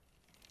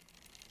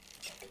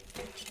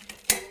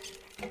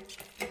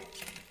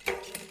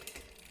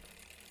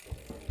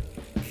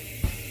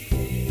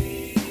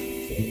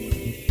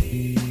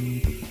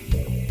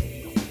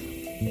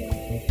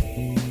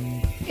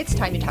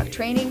time to talk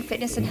training,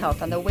 fitness, and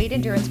health on the Weight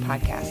Endurance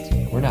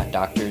Podcast. We're not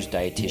doctors,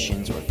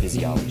 dietitians, or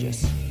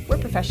physiologists. We're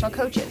professional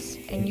coaches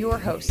and your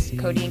hosts,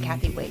 Cody and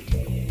Kathy Waite.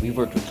 We've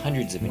worked with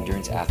hundreds of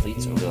endurance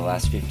athletes over the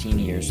last 15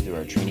 years through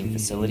our training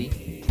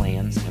facility,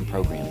 plans, and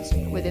programs.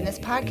 Within this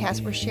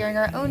podcast, we're sharing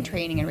our own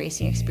training and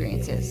racing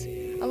experiences,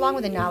 along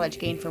with the knowledge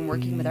gained from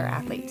working with our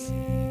athletes.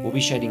 We'll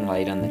be shedding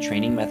light on the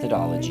training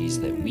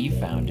methodologies that we've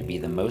found to be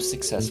the most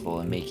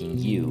successful in making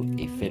you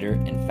a fitter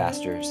and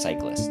faster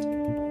cyclist.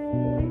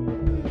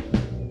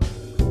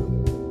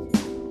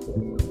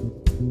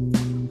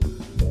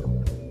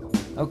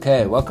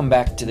 Okay, welcome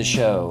back to the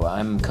show.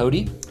 I'm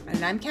Cody.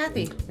 And I'm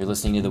Kathy. You're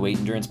listening to the Weight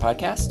Endurance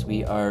Podcast.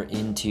 We are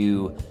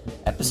into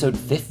episode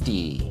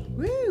 50.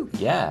 Woo!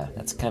 Yeah,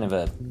 that's kind of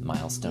a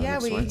milestone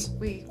of sorts.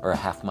 Or a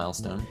half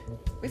milestone.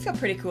 We feel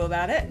pretty cool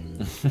about it.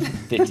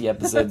 50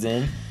 episodes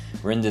in.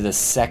 We're into the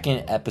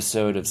second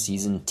episode of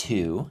season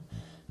 2,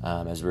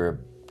 as we're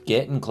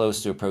getting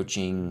close to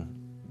approaching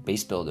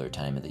base builder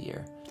time of the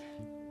year.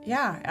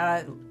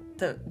 Yeah,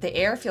 the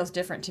air feels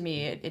different to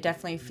me. It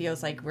definitely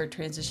feels like we're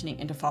transitioning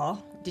into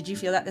fall. Did you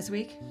feel that this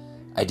week?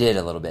 I did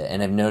a little bit,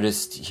 and I've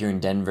noticed here in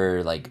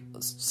Denver, like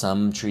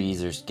some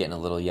trees are getting a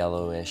little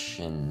yellowish,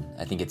 and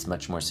I think it's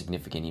much more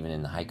significant even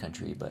in the high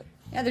country. But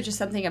yeah, there's just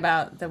something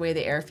about the way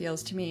the air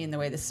feels to me and the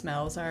way the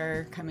smells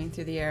are coming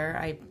through the air.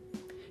 I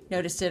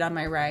noticed it on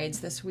my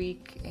rides this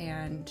week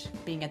and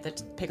being at the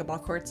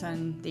pickleball courts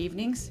on the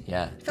evenings.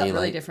 Yeah, it felt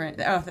really different.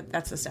 Oh,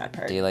 that's the sad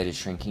part. Daylight is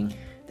shrinking.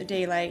 The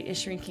daylight is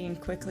shrinking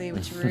quickly,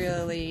 which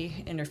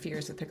really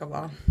interferes with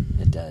pickleball.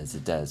 It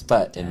does.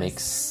 But it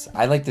makes...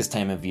 I like this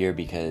time of year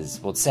because,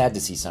 well, it's sad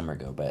to see summer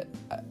go, but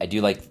I do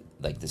like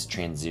this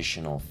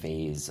transitional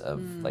phase of,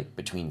 like,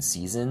 between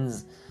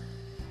seasons,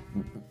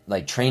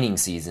 like training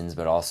seasons,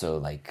 but also,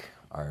 like,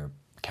 our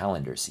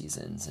calendar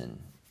seasons.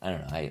 And I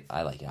don't know,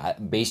 I like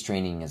it. Base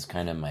training is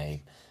kind of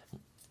my...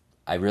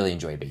 I really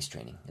enjoy base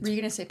training. Were you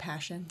going to say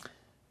passion?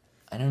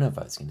 I don't know if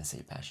I was going to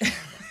say passion.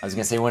 I was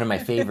going to say one of my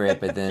favorite,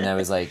 but then I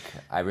was like,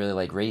 I really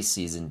like race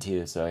season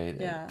too. So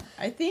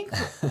I think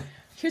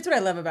here's what I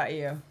love about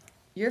you.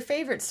 Your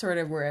favorite's sort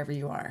of wherever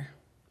you are.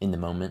 In the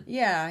moment.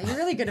 Yeah, you're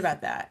really good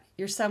about that.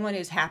 You're someone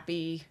who's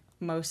happy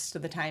most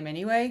of the time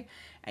anyway,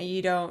 and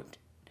you don't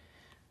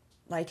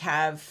like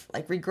have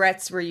like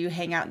regrets where you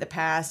hang out in the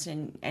past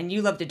and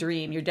you love to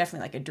dream. You're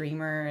definitely like a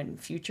dreamer and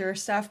future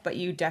stuff, but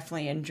you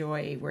definitely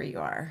enjoy where you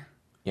are.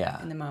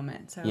 Yeah. In the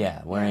moment. So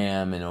where I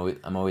am, and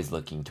I'm always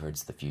looking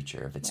towards the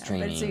future. If it's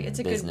training, but it's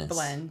a business. Good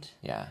blend.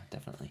 Yeah,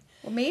 definitely.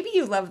 Well, maybe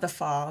you love the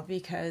fall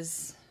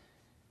because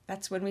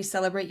that's when we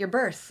celebrate your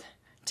birth.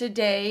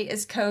 Today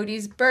is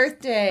Cody's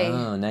birthday.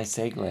 Oh, nice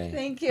segue.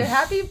 Thank you.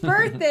 Happy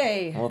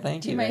birthday. Well,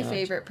 thank you. To my very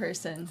favorite much.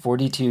 person.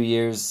 42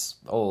 years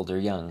old or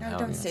young. No,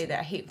 don't say that.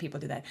 I hate people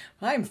do that.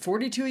 I'm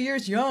 42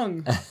 years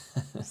young.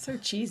 So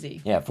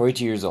cheesy. Yeah,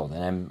 42 years old,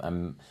 and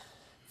I'm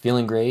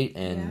feeling great,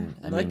 and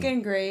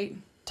looking great.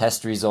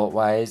 Test result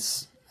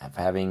wise,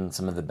 having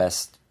some of the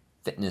best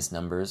fitness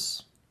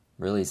numbers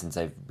really since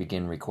I've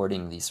begun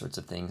recording these sorts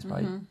of things,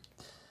 probably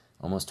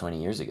almost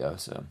 20 years ago.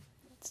 So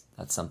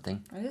that's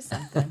something. It is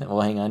something. We'll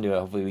hang on to it.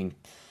 Hopefully we can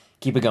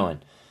keep it going.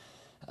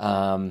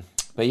 But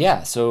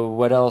yeah, so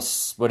what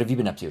else? What have you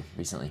been up to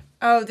recently?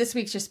 Oh, this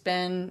week's just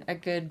been a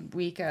good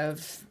week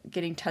of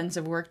getting tons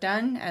of work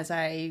done as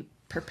I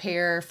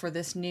prepare for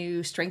this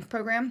new strength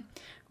program.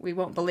 We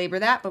won't belabor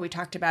that, but we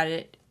talked about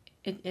it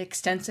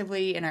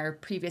extensively in our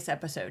previous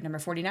episode, number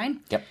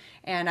 49. Yep.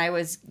 And I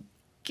was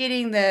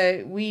getting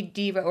the We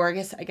Diva, or I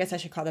guess I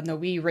should call them the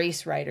We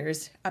Race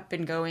Riders, up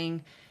and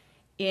going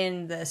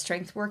in the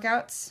strength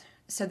workouts.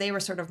 So they were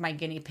sort of my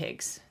guinea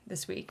pigs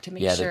this week to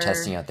make sure. Yeah, they're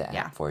testing out the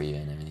app for you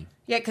and everything.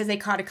 Yeah, because they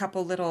caught a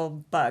couple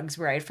little bugs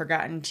where I had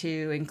forgotten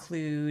to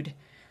include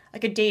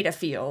like a data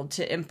field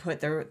to input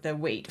the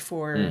weight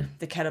for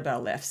the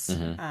kettlebell lifts.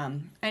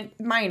 And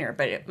minor,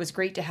 but it was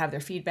great to have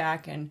their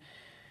feedback. And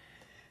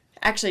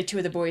actually, 2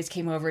 of the boys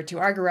came over to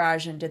our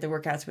garage and did the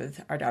workouts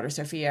with our daughter,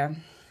 Sophia,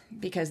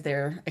 because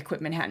their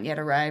equipment hadn't yet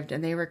arrived.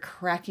 And they were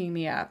cracking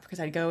me up because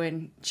I'd go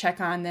and check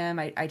on them.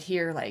 I'd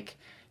hear like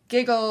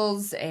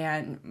giggles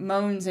and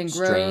moans and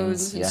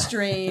groans and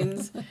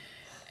strains.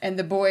 And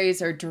the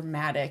boys are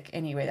dramatic.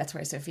 Anyway, that's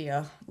why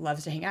Sophia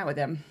loves to hang out with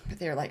them. But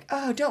they're like,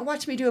 oh, don't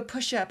watch me do a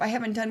push-up. I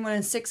haven't done one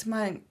in 6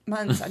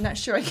 months. I'm not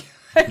sure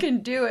I can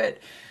do it.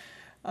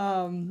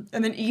 And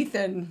then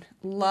Ethan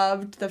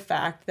loved the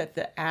fact that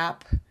the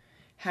app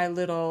had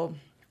little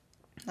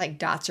like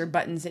dots or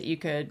buttons that you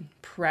could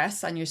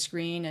press on your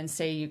screen and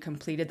say you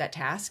completed that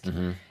task.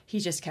 He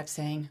just kept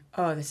saying,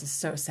 oh, this is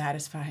so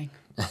satisfying.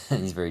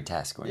 He's very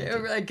task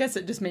oriented. I guess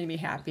it just made me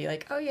happy.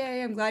 Like, oh,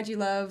 yay, I'm glad you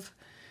love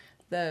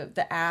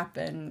the app.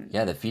 And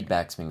yeah, the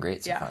feedback's been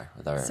great so far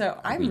with our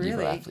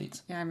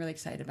athletes. Yeah, I'm really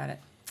excited about it.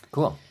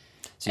 Cool.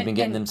 So you've been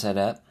getting them set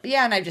up?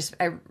 Yeah, and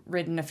I've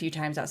ridden a few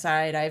times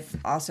outside. I've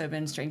also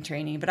been strength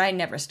training, but I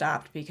never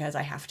stopped because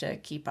I have to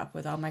keep up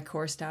with all my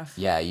core stuff.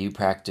 Yeah, you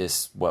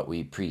practice what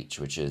we preach,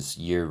 which is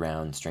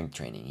year-round strength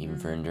training, even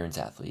for endurance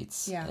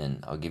athletes. Yeah.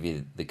 And I'll give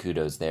you the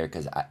kudos there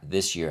because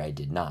this year I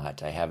did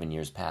not. I have in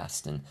years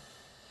past. And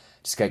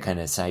just got kind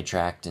of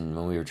sidetracked. And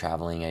when we were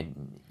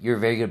traveling, you're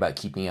very good about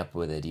keeping up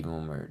with it, even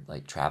when we're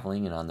like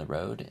traveling and on the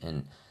road.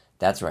 And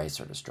that's where I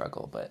sort of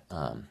struggle, but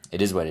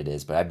it is what it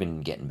is. But I've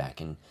been getting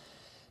back into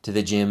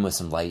the gym with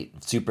some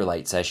super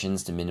light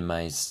sessions to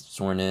minimize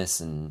soreness,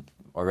 and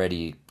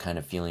already kind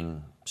of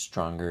feeling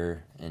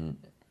stronger. And,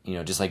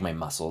 just like my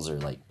muscles are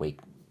like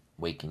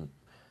wakening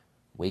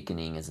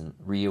isn't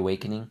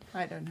reawakening.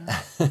 I don't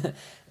know.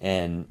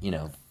 And,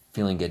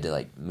 feeling good to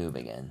like move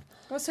again.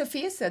 Well,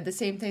 Sophia said the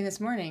same thing this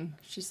morning.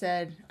 She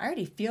said, I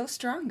already feel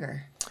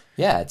stronger.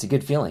 Yeah, it's a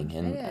good feeling.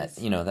 And, it is.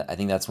 I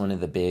think that's one of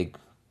the big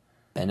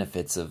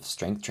benefits of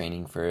strength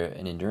training for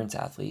an endurance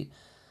athlete,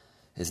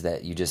 is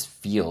that you just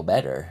feel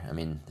better. I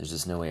mean, there's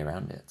just no way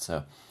around it.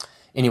 So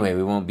anyway,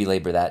 we won't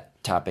belabor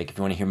that topic. If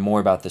you want to hear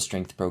more about the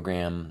strength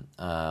program,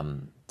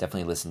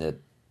 definitely listen to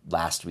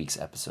last week's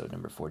episode,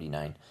 number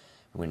 49.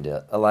 We went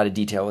into a lot of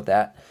detail with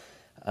that.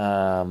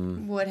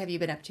 What have you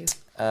been up to?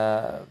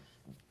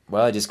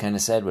 Well, I just kind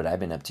of said what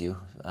I've been up to.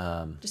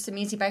 Just some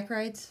easy bike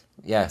rides?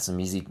 Yeah, some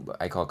easy,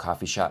 I call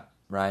coffee shop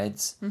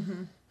rides.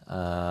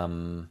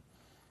 Mm-hmm.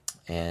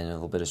 And a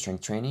little bit of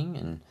strength training,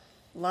 and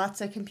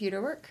lots of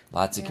computer work.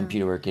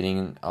 Computer work,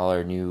 getting all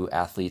our new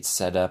athletes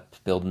set up,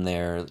 building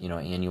their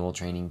annual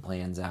training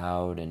plans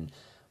out, and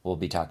we'll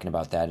be talking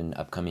about that in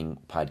upcoming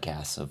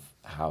podcasts of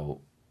how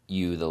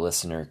you, the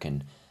listener,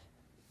 can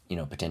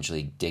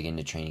potentially dig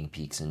into Training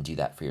Peaks and do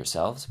that for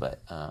yourselves.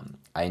 But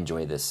I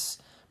enjoy this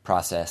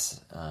process,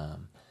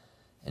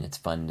 and it's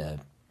fun to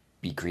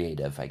be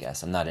creative, I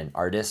guess. I'm not an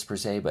artist per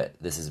se, but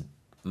this is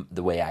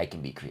the way I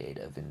can be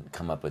creative and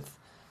come up with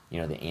the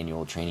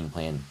annual training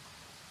plan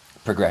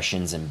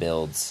progressions and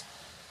builds.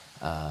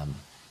 Well,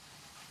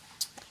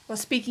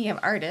 speaking of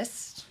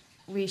artists,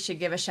 we should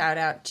give a shout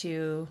out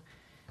to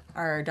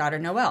our daughter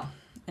Noelle,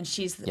 and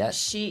she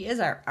is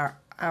our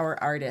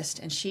artist,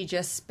 and she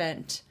just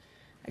spent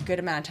a good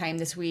amount of time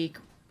this week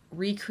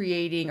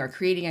recreating or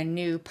creating a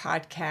new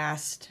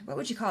podcast. What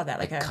would you call that?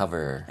 Like a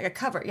cover. Like a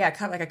cover, yeah,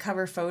 like a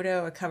cover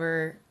photo, a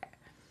cover,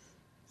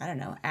 I don't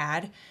know,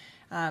 ad.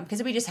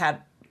 Because we just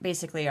had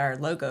basically our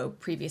logo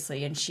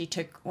previously, and she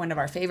took one of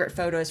our favorite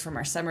photos from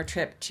our summer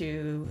trip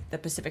to the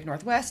Pacific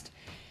Northwest,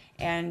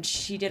 and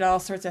she did all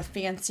sorts of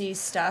fancy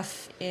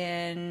stuff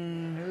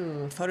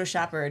in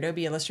Photoshop or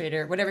Adobe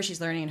Illustrator, whatever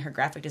she's learning in her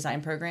graphic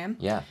design program.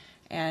 Yeah.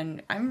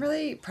 And I'm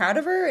really proud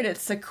of her, and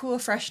it's a cool,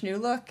 fresh new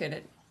look, and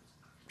it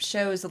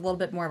shows a little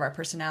bit more of our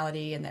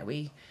personality, and that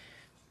we,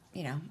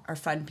 are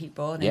fun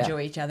people and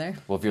enjoy each other.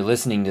 Well, if you're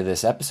listening to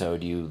this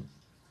episode, you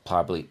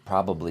probably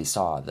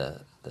saw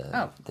the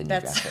new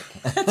graphic.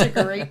 That's a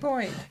great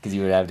point. Because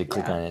you would have to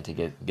click on it to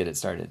get it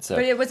started. So,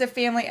 but it was a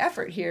family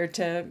effort here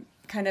to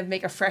kind of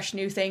make a fresh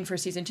new thing for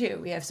season 2.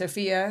 We have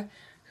Sophia,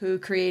 who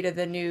created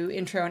the new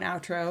intro and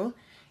outro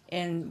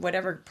in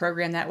whatever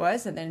program that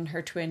was, and then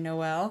her twin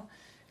Noelle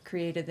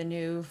created the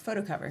new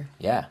photo cover.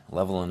 Yeah,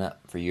 leveling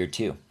up for year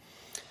 2.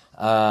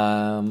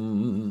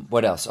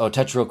 What else?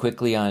 Touch real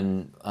quickly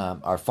on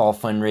our fall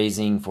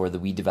fundraising for the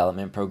weed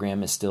development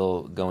program is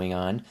still going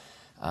on.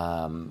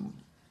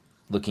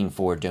 Looking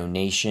for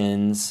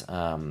donations,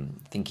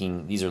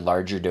 thinking these are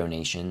larger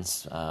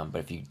donations, but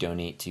if you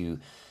donate to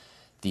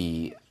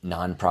the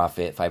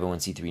nonprofit,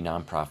 501c3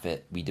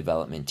 nonprofit weed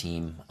development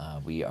team,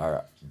 we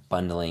are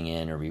bundling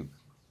in, or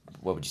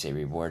what would you say,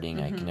 rewarding?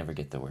 Mm-hmm. I can never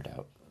get the word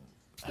out.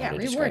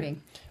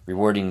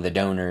 Rewarding the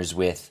donors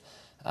with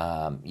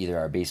either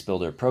our Base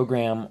Builder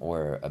program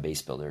or a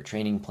Base Builder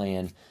training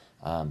plan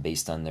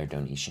based on their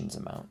donations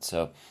amount.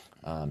 So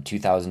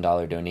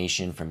 $2,000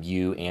 donation from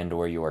you and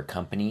or your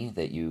company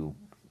that you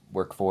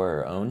work for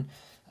or own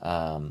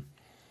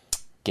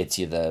gets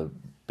you the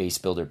Base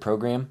Builder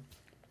program,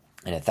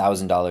 and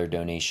 $1,000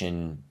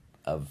 donation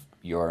of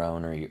your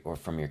own or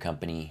from your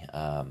company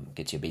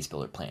gets you a Base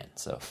Builder plan.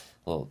 So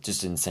we'll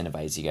just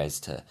incentivize you guys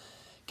to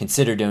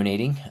consider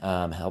donating,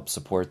 help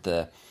support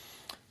the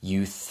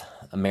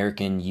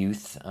American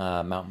youth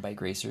mountain bike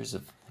racers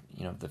of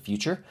the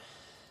future.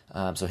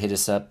 So hit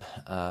us up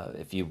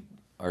if you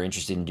are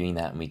interested in doing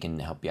that, and we can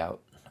help you out.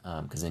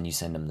 Because then you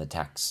send them the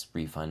tax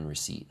refund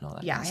receipt and all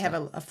that. Yeah, I have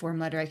a form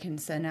letter I can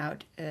send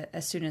out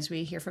as soon as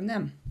we hear from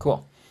them.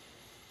 Cool.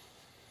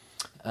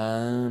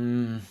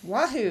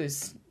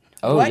 Wahoos.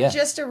 What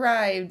just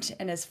arrived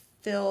and has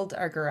filled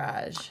our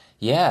garage?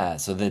 Yeah,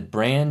 so the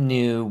brand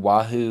new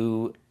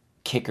Wahoo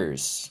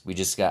kickers. We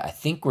just got, I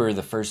think we're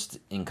the first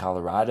in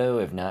Colorado,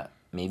 if not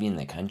maybe in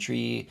the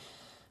country,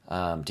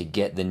 to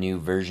get the new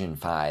version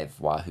 5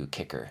 Wahoo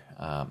kicker.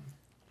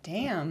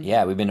 Damn.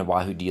 Yeah, we've been a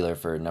Wahoo dealer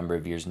for a number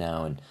of years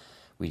now, and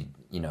we,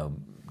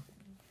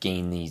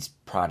 gain these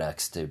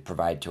products to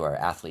provide to our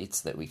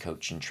athletes that we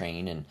coach and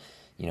train, and,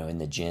 in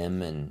the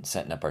gym and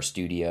setting up our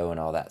studio and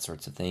all that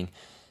sorts of thing.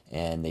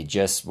 And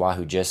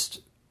Wahoo just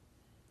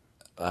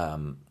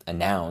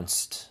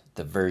announced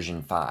the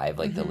version 5,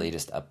 like the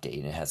latest update,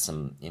 and it has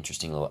some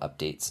interesting little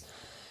updates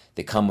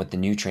that come with the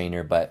new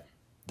trainer, but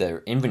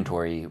their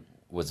inventory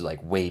was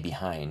like way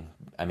behind.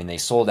 I mean, they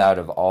sold out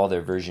of all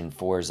their version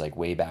 4s like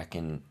way back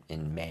in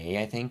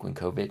May, I think, when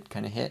COVID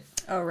kind of hit.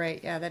 Oh, right.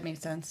 Yeah, that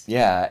makes sense.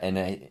 Yeah, and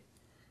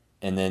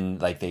and then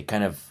like they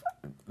kind of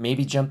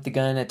maybe jumped the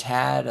gun a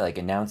tad, like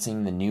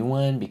announcing the new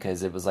one,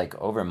 because it was like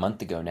over a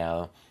month ago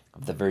now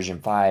of the version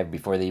 5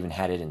 before they even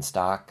had it in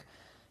stock.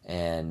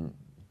 And,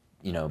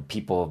 you know,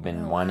 people have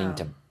been wanting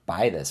to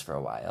buy this for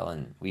a while,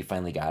 and we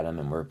finally got them,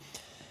 and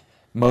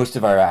most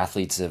of our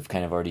athletes have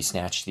kind of already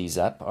snatched these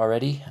up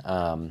already.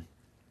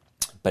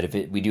 But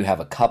we do have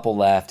a couple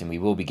left, and we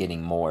will be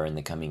getting more in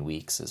the coming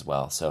weeks as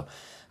well. So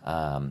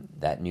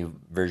that new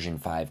version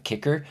 5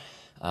 kicker,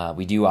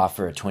 we do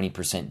offer a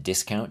 20%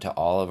 discount to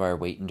all of our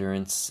weight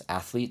endurance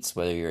athletes,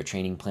 whether you're a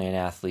training plan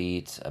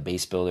athlete, a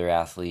base builder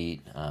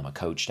athlete, a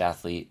coached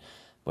athlete,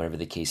 whatever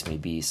the case may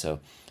be. So,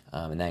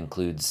 and that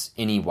includes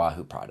any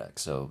Wahoo product.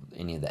 So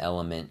any of the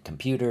Element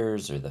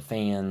computers or the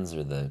fans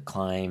or the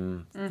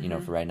Climb, you know,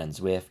 for riding on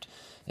Zwift,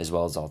 as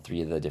well as all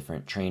 3 of the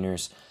different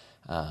trainers.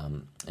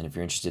 And if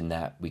you're interested in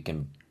that, we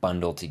can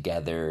bundle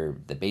together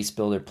the base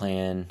builder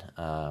plan,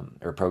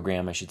 or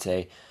program, I should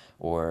say,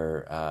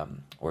 or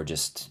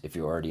just if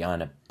you're already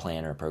on a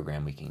plan or a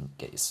program, we can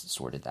get you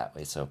sorted that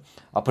way. So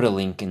I'll put a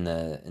link in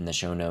the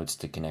show notes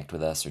to connect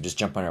with us, or just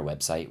jump on our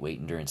website,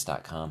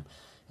 weightendurance.com,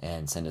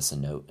 and send us a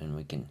note, and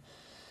we can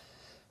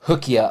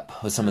hook you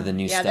up with some of the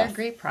new stuff. Yeah, they're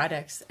great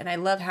products, and I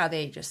love how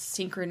they just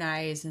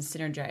synchronize and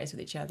synergize with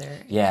each other.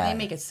 Yeah. They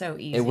make it so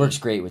easy. It works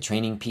great with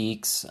Training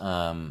Peaks.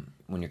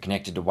 When you're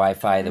connected to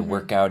Wi-Fi, the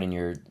workout in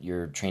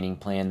your training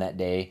plan that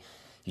day,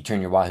 you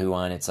turn your Wahoo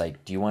on, it's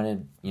like, do you want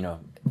to, you know,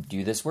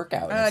 do this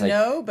workout? It's like,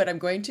 no, but I'm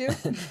going to.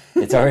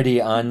 It's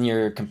already on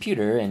your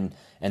computer, and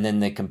then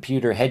the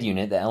computer head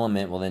unit, the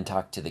Element, will then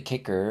talk to the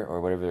kicker or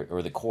whatever,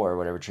 or the core,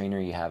 whatever trainer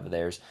you have of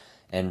theirs,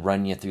 and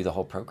run you through the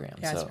whole program.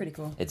 Yeah, it's pretty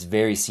cool. It's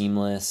very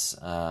seamless,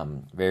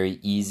 very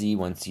easy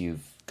once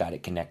you've got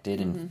it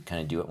connected and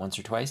kind of do it once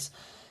or twice,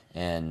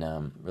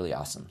 and really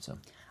awesome. So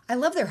I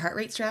love their heart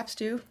rate straps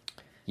too.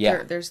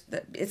 Yeah,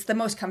 it's the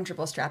most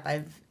comfortable strap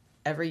I've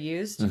ever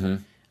used. Mm-hmm.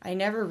 I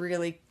never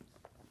really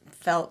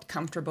felt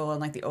comfortable in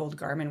like the old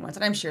Garmin ones,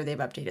 and I'm sure they've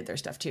updated their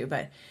stuff too.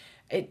 But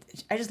I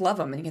just love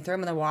them, and you can throw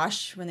them in the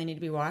wash when they need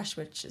to be washed,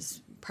 which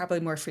is probably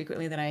more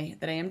frequently than I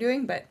am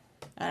doing. But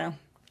I don't know.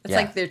 It's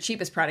like their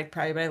cheapest product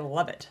probably, but I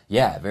love it.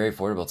 Yeah, very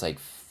affordable. It's like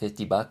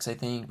 $50, I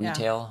think,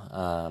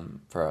 retail,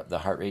 for the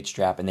heart rate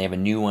strap. And they have a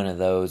new one of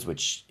those,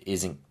 which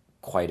isn't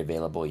quite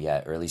available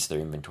yet, or at least their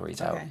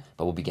inventory's out.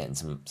 But we'll be getting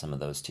some of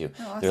those too.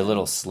 Oh, awesome. They're a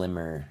little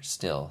slimmer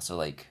still, so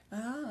like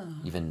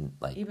even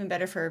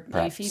better for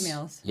perhaps, maybe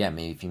females. Yeah,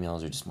 maybe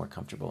females are just more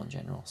comfortable in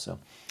general. So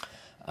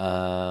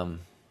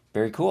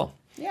very cool.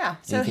 Yeah.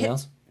 Anything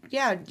else?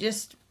 Yeah,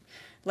 just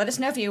let us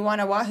know if you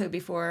want a Wahoo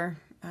before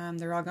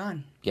they're all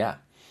gone. Yeah.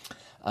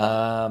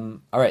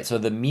 All right, so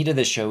the meat of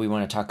the show, we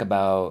want to talk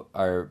about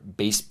our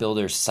base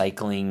builder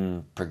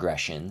cycling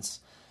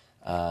progressions.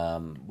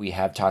 We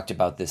have talked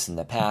about this in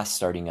the past,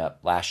 starting up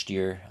last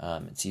year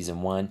in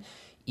season 1.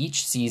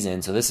 Each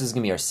season, so this is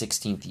going to be our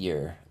 16th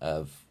year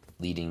of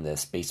leading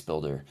this base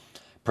builder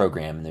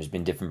program, and there's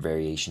been different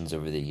variations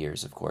over the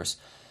years, of course,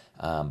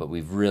 but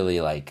we've really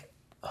like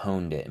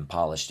honed it and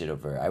polished it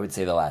over, I would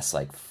say, the last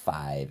like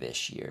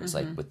 5-ish years,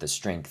 like with the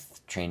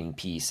strength training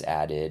piece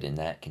added, and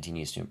that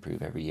continues to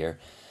improve every year.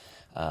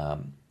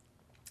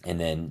 And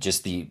then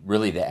just the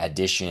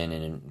addition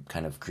and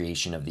kind of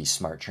creation of these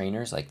smart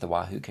trainers like the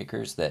Wahoo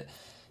kickers, that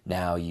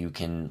now you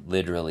can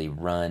literally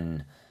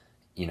run,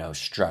 you know,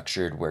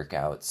 structured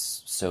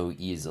workouts so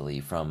easily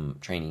from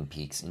Training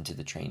Peaks into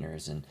the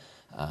trainers. And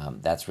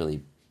that's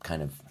really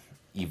kind of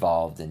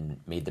evolved and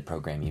made the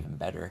program even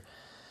better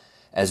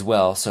as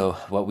well. So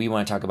what we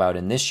want to talk about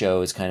in this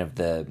show is kind of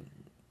the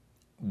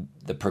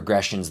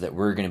progressions that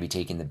we're going to be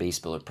taking the base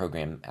builder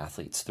program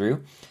athletes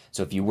through.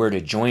 So if you were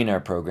to join our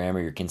program,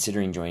 or you're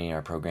considering joining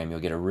our program, you'll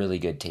get a really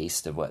good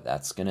taste of what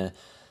that's going to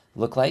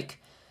look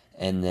like.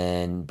 And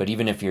then, but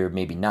even if you're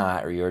maybe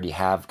not, or you already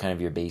have kind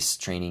of your base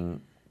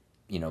training,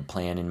 you know,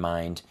 plan in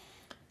mind,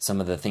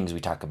 some of the things we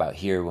talk about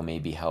here will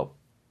maybe help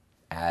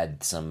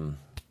add some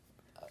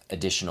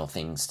additional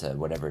things to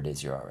whatever it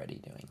is you're already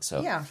doing.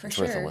 So yeah, for it's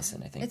sure. worth a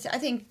listen, I think. I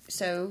think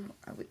so.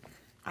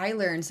 I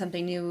learn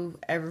something new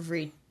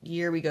every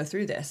year we go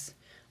through this,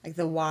 like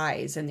the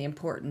whys and the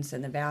importance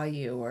and the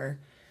value, or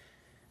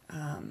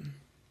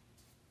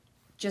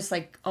just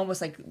like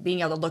almost like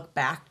being able to look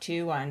back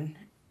to on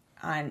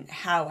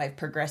how I've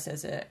progressed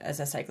as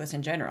a cyclist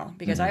in general,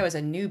 because I was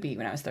a newbie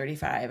when I was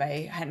 35.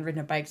 I hadn't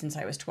ridden a bike since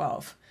I was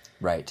 12.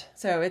 Right.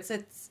 So it's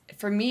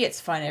for me,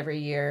 it's fun every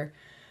year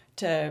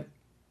to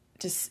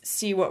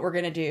see what we're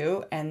going to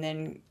do, and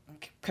then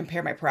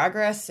compare my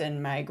progress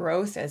and my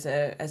growth as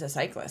a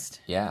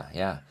cyclist.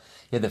 Yeah.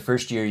 The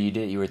first year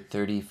you were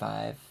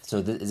 35. So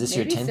is this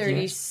maybe your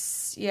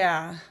 10th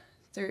year?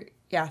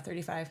 Yeah,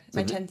 35. It's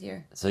my 10th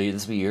year. So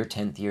this will be your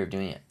 10th year of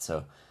doing it.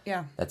 So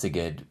yeah, that's a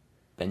good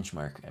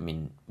benchmark. I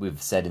mean,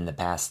 we've said in the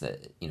past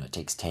that, you know, it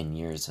takes 10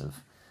 years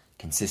of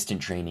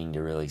consistent training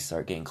to really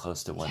start getting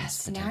close to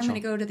one's potential. Now I'm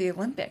going to go to the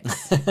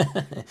Olympics.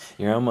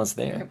 You're almost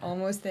there. I'm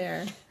almost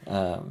there.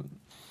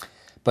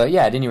 But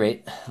yeah, at any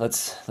rate,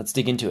 let's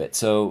dig into it.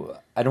 So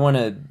I don't want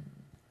to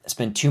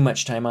spend too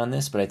much time on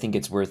this, but I think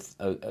it's worth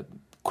a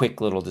quick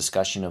little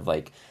discussion of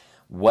like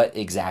what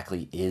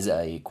exactly is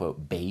a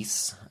quote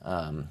base,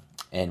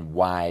 and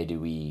why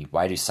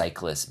do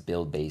cyclists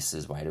build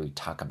bases? Why do we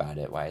talk about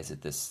it? Why is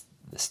it this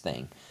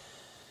thing?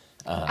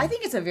 I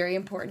think it's a very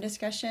important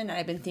discussion.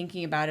 I've been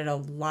thinking about it a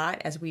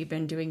lot as we've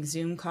been doing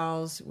Zoom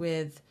calls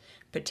with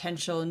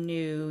potential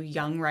new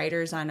young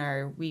riders on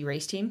our We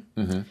Race team,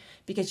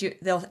 because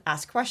they'll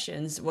ask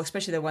questions, well,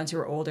 especially the ones who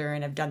are older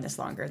and have done this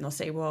longer, and they'll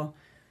say, well,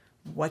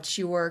 what's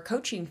your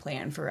coaching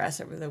plan for us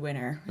over the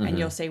winter? And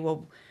you'll say,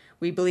 well,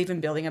 we believe in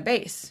building a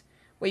base.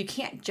 Well, you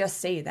can't just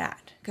say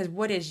that, because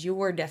what is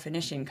your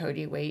definition,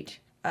 Cody Waite,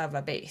 of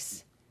a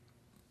base?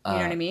 You know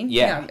what I mean?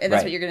 Yeah. And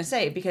that's what you're going to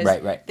say, because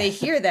they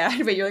hear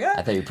that, but you're like, oh.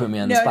 I thought you put me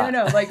on the spot.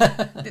 No. Like,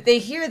 they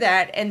hear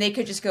that, and they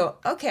could just go,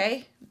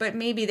 okay, but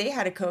maybe they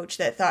had a coach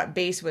that thought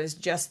base was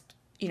just,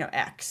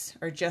 X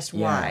or just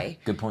Y.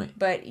 Good point.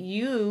 But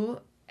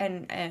you,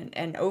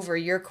 and over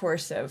your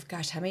course of,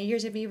 gosh, how many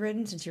years have you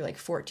ridden since you're like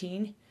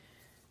 14?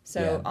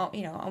 So,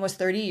 almost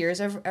 30 years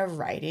of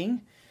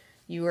riding.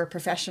 You were a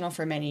professional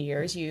for many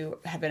years. You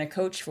have been a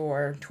coach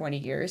for 20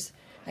 years.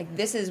 Like,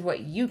 this is what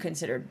you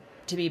considered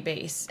to be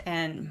base,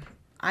 and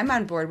I'm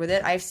on board with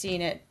it. I've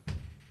seen it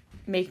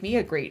make me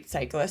a great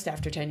cyclist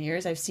after 10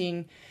 years. I've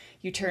seen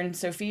you turn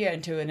Sophia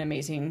into an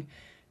amazing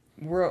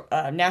world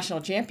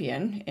national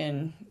champion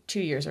in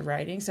 2 years of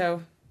riding.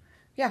 So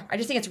yeah, I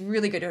just think it's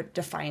really good to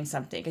define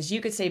something, because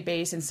you could say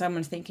base and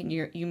someone's thinking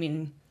you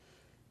mean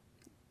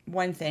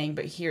one thing,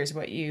 but here's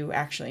what you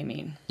actually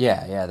mean.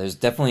 Yeah, there's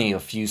definitely a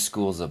few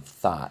schools of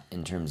thought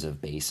in terms of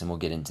base, and we'll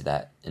get into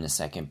that in a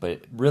second,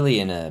 but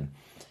really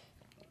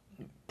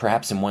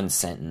perhaps in one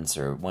sentence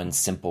or one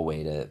simple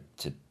way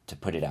to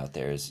put it out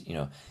there is,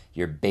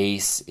 your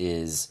base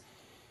is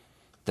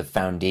the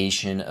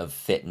foundation of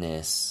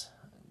fitness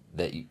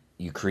that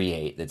you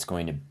create that's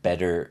going to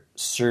better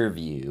serve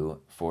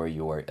you for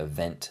your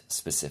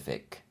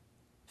event-specific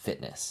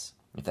fitness.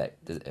 I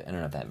don't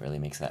know if that really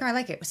makes that. No, I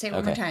like it. Say it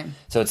one more time.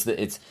 So it's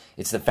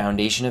the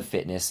foundation of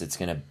fitness. It's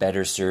going to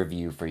better serve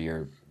you for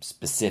your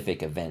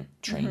specific event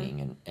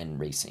training and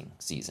racing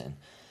season.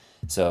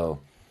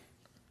 So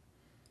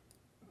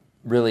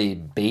really,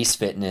 base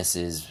fitness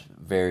is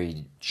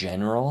very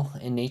general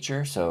in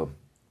nature. So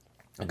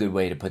a good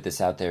way to put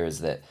this out there is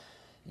that,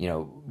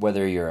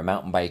 whether you're a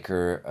mountain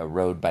biker, a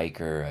road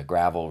biker, a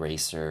gravel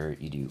racer,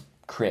 you do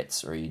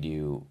crits or you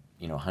do,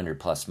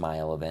 100+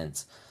 mile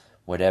events,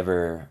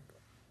 whatever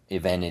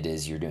event it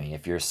is you're doing.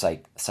 If you're a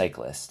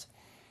cyclist,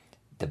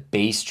 the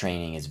base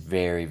training is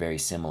very, very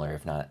similar,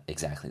 if not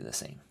exactly the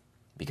same,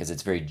 because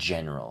it's very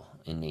general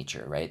in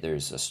nature, right?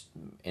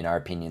 In our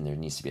opinion, there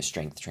needs to be a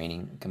strength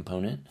training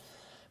component,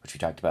 which we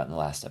talked about in the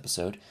last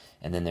episode.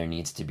 And then there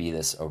needs to be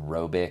this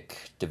aerobic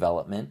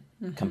development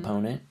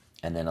component,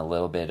 and then a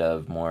little bit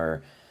of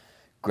more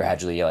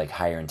gradually like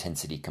higher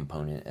intensity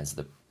component as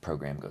the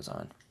program goes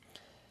on.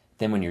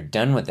 Then when you're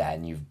done with that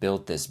and you've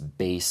built this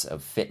base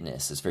of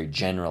fitness, this very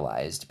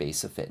generalized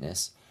base of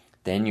fitness,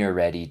 then you're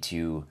ready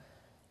to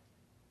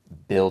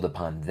build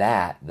upon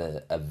that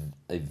the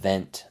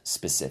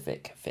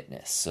event-specific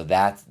fitness. So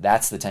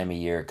that's the time of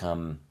year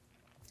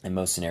in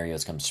most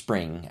scenarios come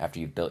spring, after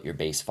you've built your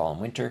base fall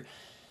and winter.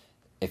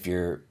 If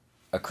you're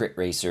a crit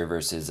racer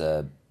versus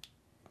a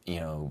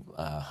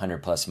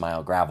 100+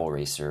 mile gravel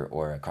racer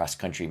or a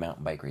cross-country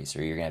mountain bike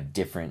racer, you're going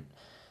to have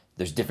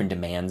there's different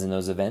demands in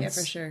those events.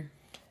 Yeah, for sure.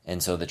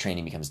 And so the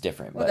training becomes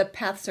different. Well, the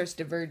path starts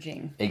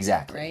diverging.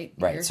 Exactly.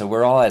 Right. So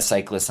we're all as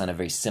cyclists on a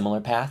very similar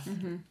path.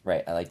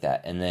 Right. I like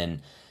that. And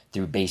then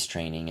through base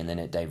training, and then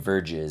it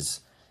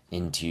diverges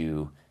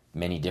into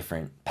many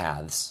different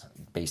paths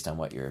based on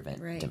what your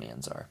event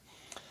demands are.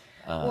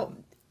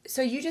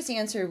 So you just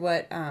answered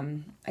what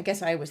I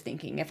guess I was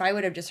thinking. If I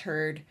would have just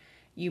heard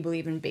you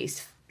believe in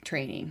base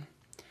training,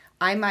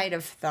 I might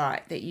have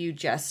thought that you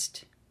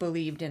just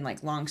believed in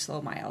like long,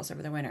 slow miles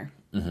over the winter.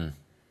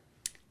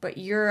 But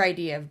your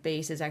idea of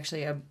base is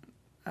actually a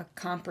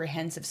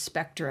comprehensive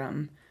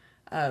spectrum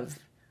of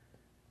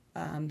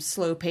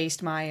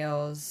slow-paced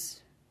miles,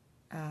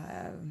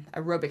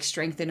 aerobic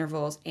strength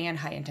intervals, and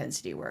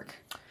high-intensity work.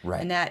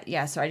 Right. And that,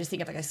 so I just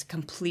think of like a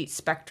complete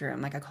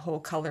spectrum, like a whole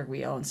color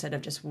wheel instead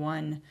of just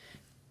one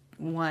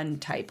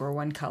type or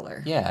one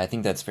color. Yeah, I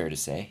think that's fair to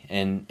say.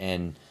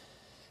 And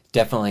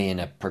definitely in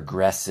a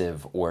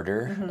progressive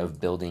order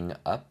of building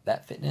up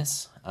that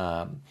fitness.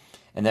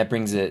 And that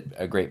brings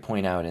a great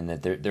point out in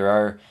that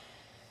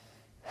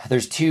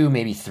there's 2,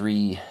 maybe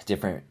 3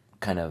 different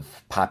kind of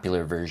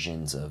popular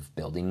versions of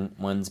building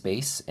one's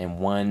base. And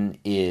one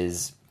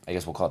is, I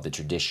guess we'll call it the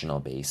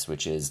traditional base,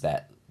 which is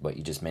that what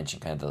you just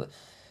mentioned, kind of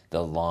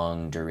the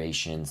long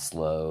duration,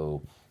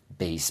 slow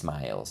base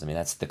miles. I mean,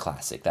 that's the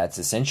classic. That's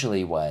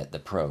essentially what the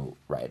pro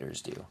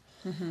riders do.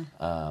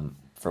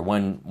 For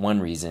one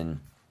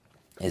reason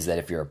is that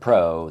if you're a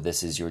pro,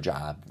 this is your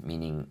job,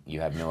 meaning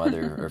you have no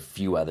other or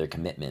few other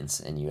commitments,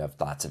 and you have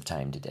lots of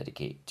time to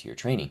dedicate to your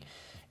training.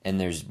 And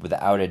there's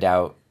without a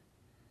doubt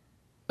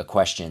a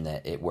question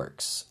that it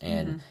works.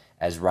 And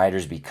as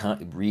riders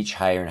reach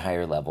higher and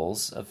higher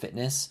levels of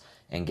fitness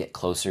and get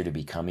closer to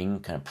becoming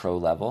kind of pro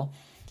level,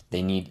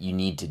 you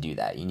need to do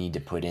that. You need to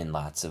put in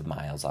lots of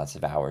miles, lots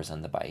of hours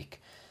on the bike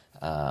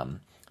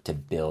to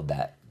build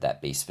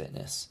that base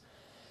fitness.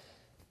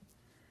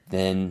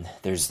 Then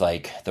there's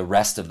like the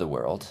rest of the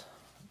world,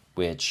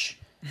 which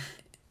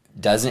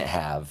doesn't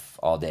have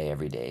all day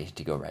every day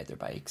to go ride their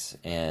bikes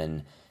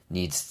and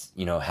needs,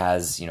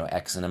 has,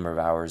 X number of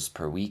hours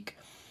per week,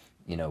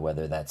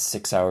 whether that's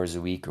 6 hours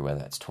a week or whether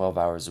that's 12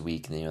 hours a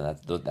week,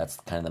 that's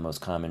kind of the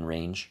most common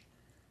range.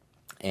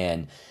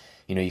 And,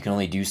 you can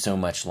only do so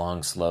much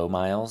long, slow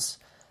miles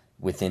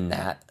within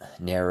that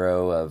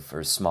narrow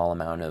or small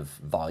amount of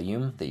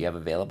volume that you have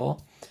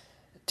available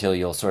till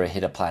you'll sort of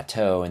hit a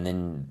plateau, and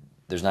then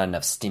there's not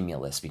enough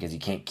stimulus because you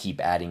can't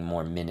keep adding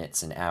more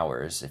minutes and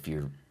hours if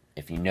you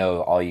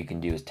know all you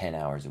can do is 10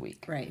 hours a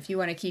week. Right. If you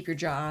want to keep your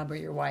job or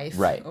your wife.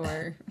 Right.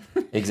 Or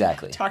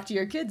exactly. talk to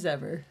your kids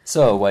ever.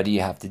 So what do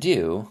you have to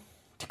do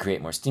to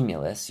create more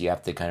stimulus? You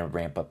have to kind of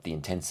ramp up the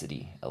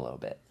intensity a little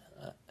bit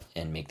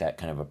and make that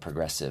kind of a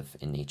progressive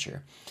in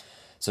nature.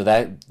 So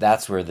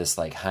that's where this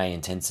like high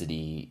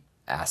intensity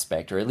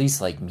aspect, or at least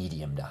like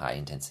medium to high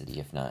intensity,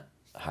 if not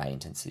high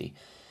intensity,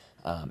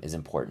 is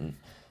important.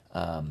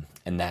 And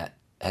that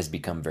has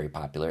become very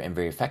popular and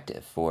very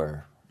effective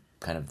for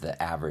kind of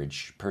the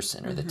average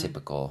person or the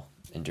typical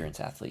endurance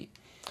athlete.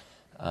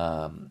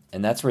 And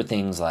that's where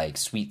things like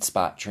sweet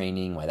spot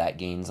training, why that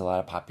gains a lot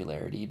of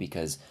popularity,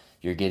 because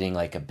you're getting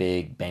like a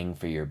big bang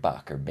for your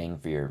buck or bang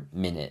for your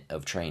minute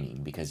of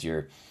training, because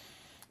you're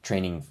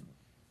training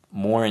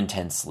more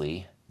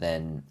intensely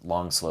than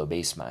long, slow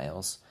base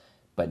miles,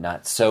 but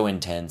not so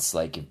intense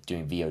like if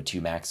doing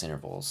VO2 max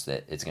intervals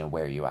that it's going to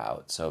wear you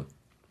out. So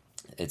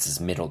it's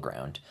this middle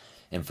ground.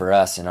 And for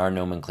us, in our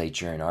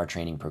nomenclature and our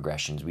training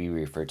progressions, we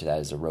refer to that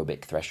as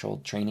aerobic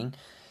threshold training.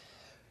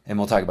 And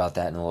we'll talk about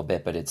that in a little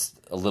bit, but it's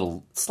a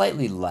little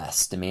slightly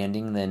less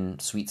demanding than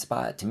sweet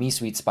spot. To me,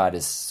 sweet spot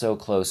is so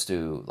close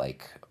to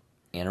like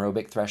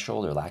anaerobic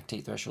threshold or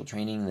lactate threshold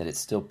training that it's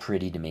still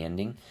pretty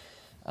demanding.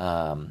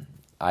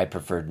 I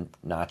prefer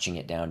notching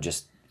it down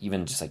just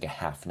like a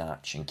half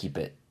notch and keep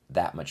it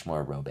that much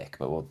more aerobic,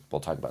 but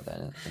we'll talk about that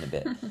in a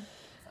bit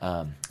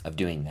of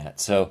doing that.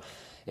 So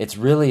it's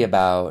really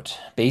about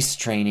base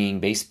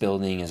training, base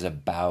building is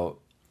about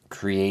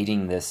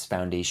creating this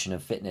foundation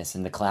of fitness.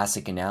 And the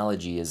classic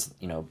analogy is,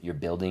 you're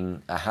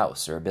building a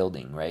house or a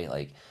building, right?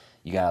 Like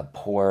you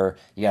gotta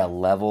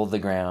level the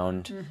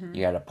ground,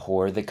 you gotta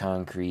pour the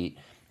concrete.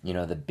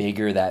 The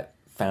bigger that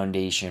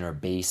foundation or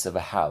base of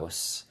a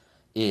house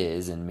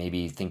is, and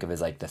maybe think of it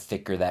as like the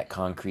thicker that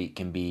concrete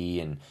can be,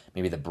 and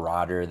maybe the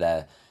broader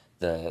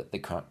the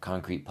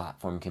concrete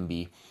platform can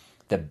be,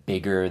 the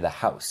bigger the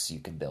house you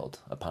can build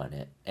upon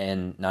it.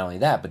 And not only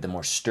that, but the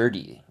more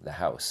sturdy the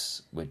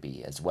house would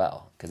be as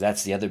well. Because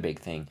that's the other big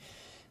thing,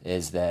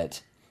 is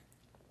that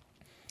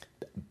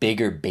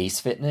bigger base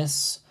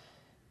fitness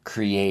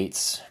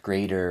creates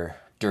greater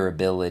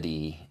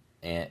durability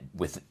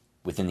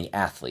within the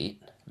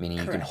athlete, meaning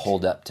Correct. You can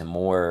hold up to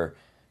more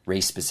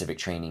race-specific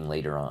training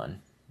later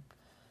on.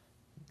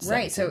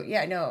 Right. So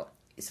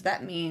So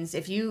that means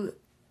if you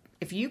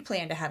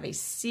plan to have a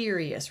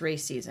serious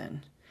race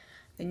season,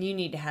 then you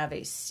need to have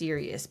a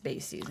serious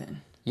base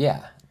season.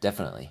 Yeah,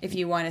 definitely. If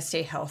you want to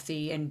stay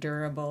healthy and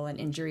durable and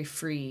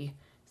injury-free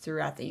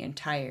throughout the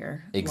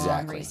entire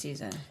long race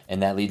season.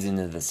 And that leads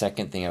into the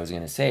second thing I was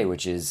going to say,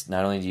 which is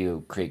not only do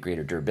you create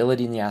greater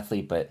durability in the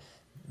athlete, but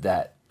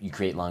that you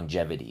create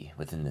longevity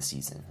within the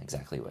season.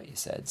 Exactly what you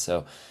said.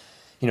 So,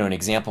 an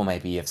example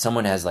might be if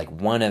someone has like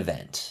one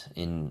event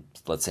in,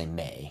 let's say,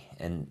 May,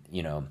 and,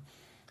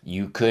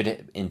 you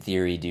could, in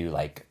theory, do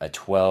like a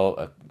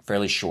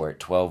fairly short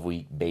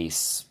 12-week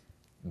base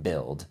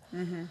build,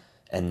 and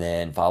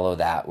then follow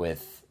that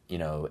with,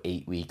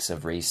 8 weeks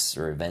of race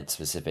or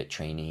event-specific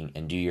training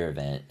and do your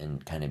event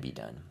and kind of be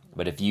done.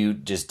 But if you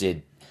just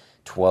did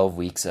 12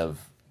 weeks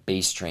of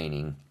base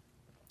training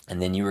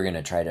and then you were going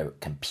to try to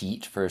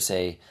compete for,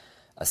 say,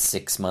 a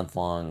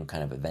 6-month-long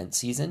kind of event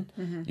season,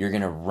 you're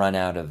going to run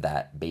out of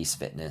that base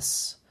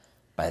fitness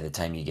by the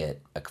time you get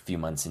a few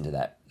months into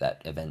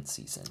that event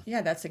season.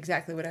 Yeah, that's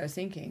exactly what I was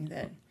thinking.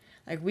 That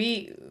like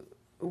we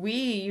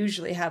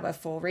usually have a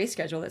full race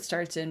schedule that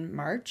starts in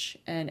March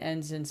and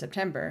ends in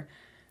September.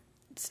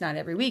 It's not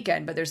every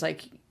weekend, but there's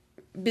like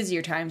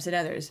busier times than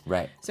others.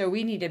 Right. So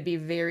we need to be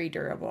very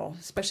durable,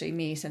 especially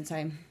me since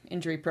I'm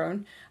injury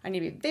prone. I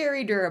need to be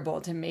very durable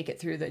to make it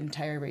through the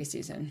entire race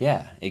season.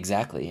 Yeah,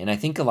 exactly. And I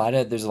think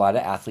there's a lot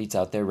of athletes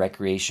out there,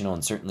 recreational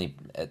and certainly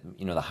at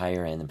the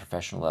higher end and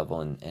professional level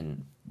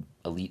and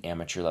elite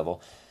amateur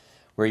level,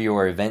 where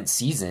your event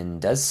season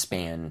does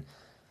span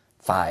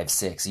 5,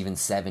 6, even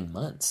 7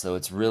 months. So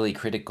it's really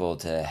critical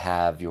to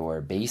have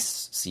your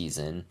base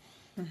season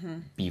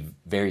be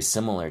very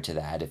similar to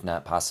that, if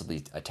not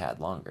possibly a tad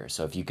longer.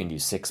 So if you can do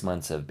 6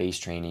 months of base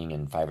training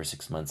and 5 or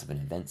 6 months of an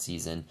event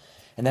season,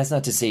 and that's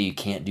not to say you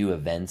can't do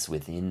events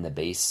within the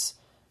base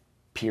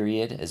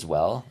period as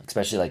well,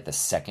 especially like the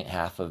second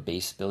half of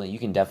base building, you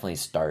can definitely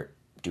start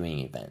doing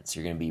events.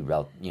 You're going to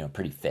be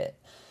pretty fit.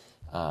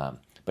 But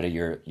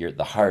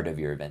the heart of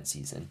your event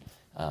season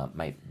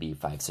might be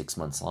 5-6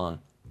 months long.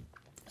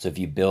 So if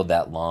you build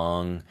that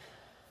long,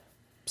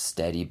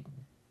 steady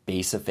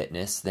base of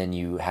fitness, then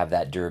you have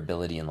that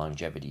durability and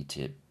longevity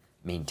to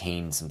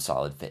maintain some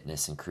solid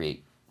fitness and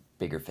create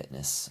bigger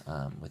fitness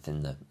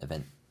within the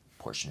event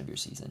portion of your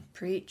season.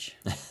 Preach.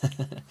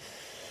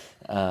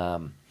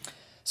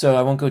 So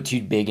I won't go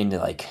too big into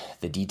like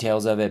the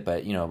details of it,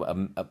 but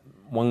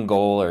one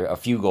goal or a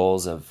few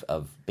goals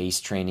of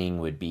base training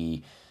would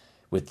be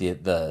with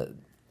the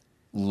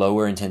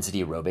lower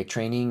intensity aerobic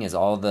training is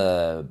all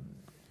the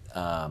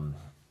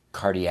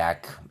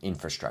cardiac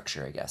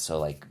infrastructure, I guess. So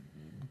like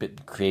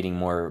creating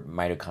more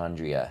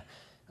mitochondria,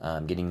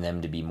 getting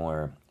them to be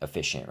more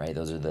efficient, right?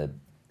 Those are the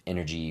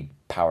energy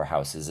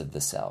powerhouses of the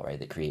cell, right?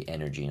 That create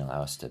energy and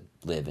allow us to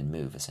live and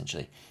move,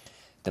 essentially.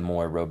 The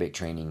more aerobic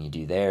training you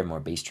do there, more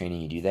base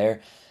training you do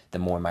there, the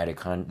more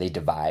they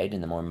divide,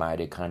 and the more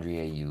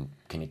mitochondria you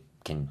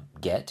can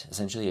get,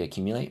 essentially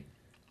accumulate,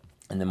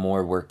 and the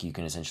more work you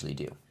can essentially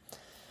do.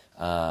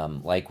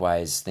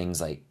 Likewise,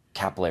 things like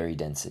capillary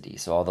density,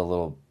 so all the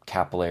little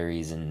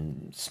capillaries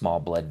and small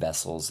blood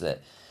vessels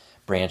that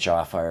branch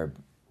off our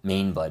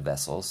main blood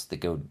vessels that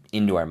go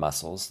into our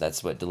muscles,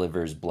 that's what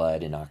delivers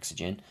blood and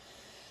oxygen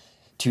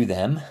to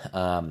them,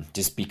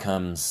 just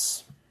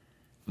becomes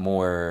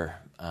more...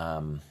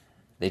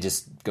 they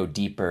just go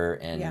deeper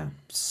and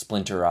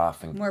splinter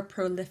off and more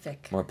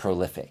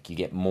prolific. You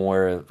get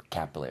more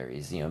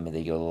capillaries, they go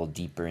a little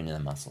deeper into the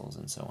muscles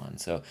and so on.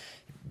 So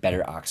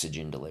better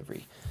oxygen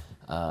delivery.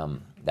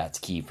 That's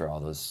key for all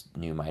those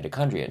new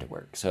mitochondria to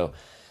work. So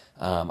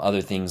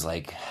other things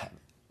like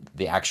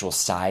the actual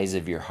size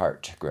of your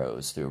heart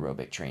grows through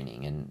aerobic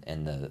training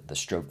and the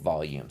stroke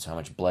volume, so how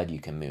much blood you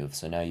can move.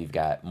 So now you've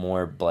got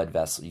more blood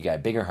vessels, you got a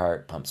bigger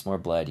heart, pumps more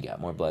blood, you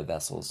got more blood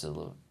vessels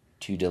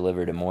to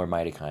deliver to more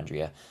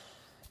mitochondria,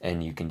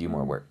 and you can do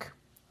more work,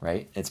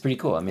 right? It's pretty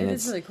cool. I mean,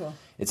 it's really cool.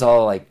 It's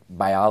all like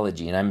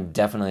biology, and I'm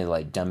definitely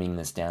like dumbing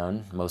this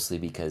down, mostly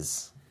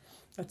because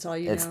that's all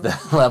you it's know.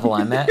 the level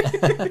I'm at.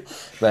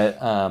 But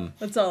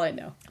that's all I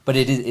know. But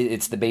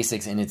it's the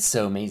basics, and it's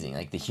so amazing.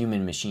 Like the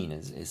human machine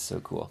is so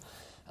cool,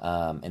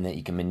 and that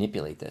you can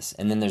manipulate this.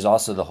 And then there's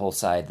also the whole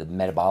side, the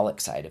metabolic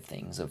side of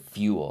things, of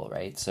fuel,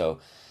 right? So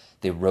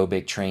the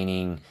aerobic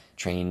training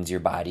trains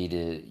your body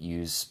to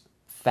use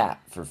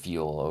fat for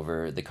fuel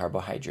over the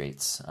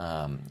carbohydrates,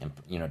 and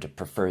to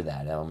prefer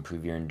that. It'll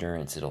improve your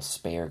endurance. It'll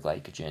spare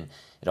glycogen.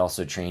 It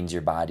also trains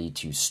your body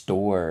to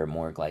store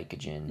more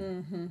glycogen.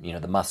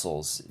 Mm-hmm. The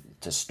muscles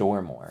to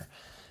store more.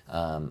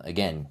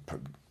 Again,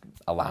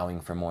 allowing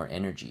for more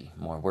energy,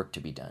 more work to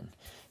be done.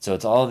 So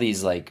it's all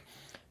these like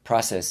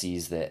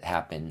processes that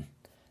happen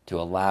to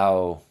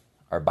allow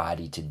our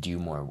body to do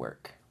more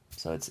work.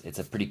 So it's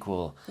a pretty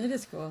cool. It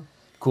is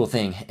cool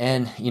thing,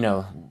 and you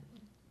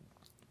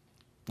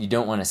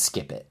don't want to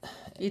skip it.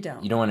 You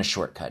don't want to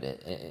shortcut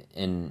it.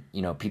 And,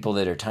 people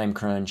that are time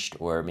crunched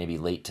or maybe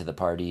late to the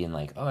party and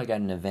like, oh, I got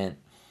an event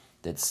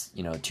that's,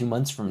 2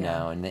 months from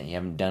now and you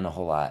haven't done a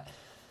whole lot.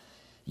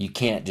 You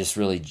can't just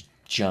really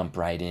jump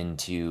right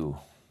into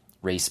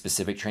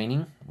race-specific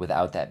training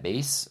without that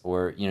base.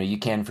 Or, you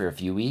can for a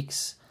few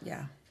weeks.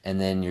 Yeah. And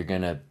then you're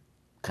going to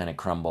kind of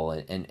crumble.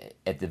 And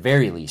at the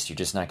very least, you're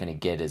just not going to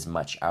get as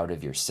much out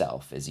of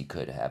yourself as you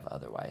could have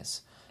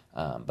otherwise.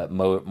 But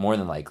more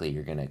than likely,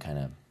 you're going to kind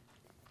of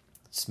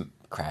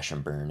crash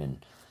and burn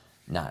and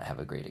not have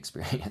a great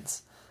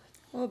experience.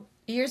 Well,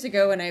 years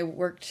ago when I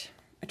worked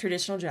a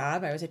traditional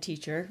job, I was a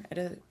teacher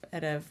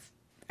at a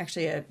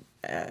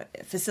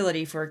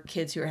facility for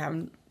kids who were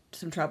having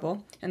some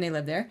trouble, and they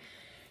lived there.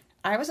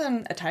 I was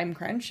on a time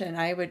crunch, and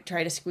I would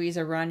try to squeeze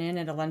a run in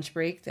at a lunch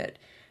break that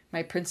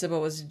my principal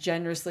was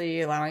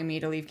generously allowing me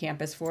to leave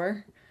campus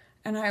for.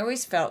 And I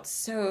always felt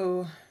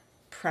so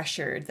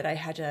pressured that I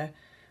had to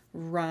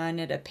run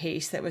at a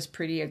pace that was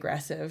pretty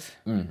aggressive.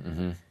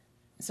 Mm-hmm.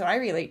 So I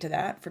relate to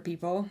that for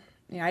people.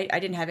 I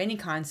didn't have any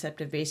concept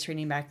of base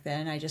training back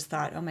then. I just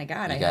thought, oh my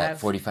God, I have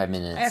 45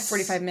 minutes. I have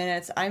 45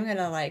 minutes. I'm going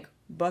to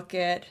book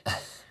it.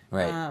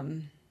 Right.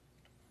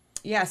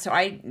 So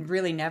I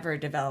really never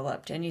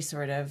developed any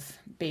sort of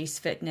base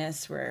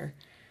fitness where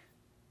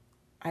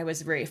I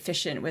was very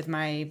efficient with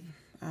my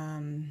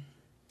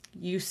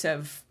use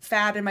of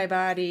fat in my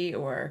body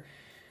or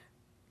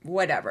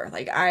whatever.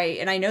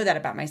 I know that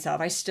about myself.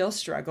 I still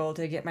struggle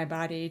to get my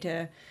body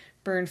to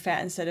burn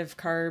fat instead of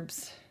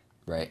carbs.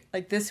 Right.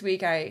 Like this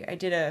week, I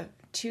did a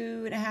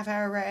 2.5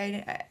 hour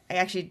ride. I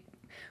actually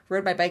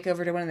rode my bike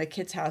over to one of the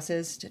kids'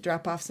 houses to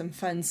drop off some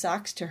fun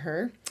socks to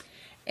her.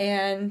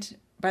 And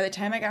by the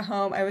time I got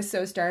home, I was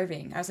so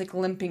starving. I was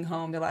limping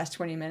home the last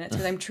 20 minutes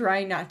because I'm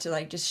trying not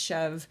to just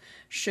shove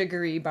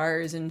sugary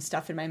bars and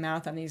stuff in my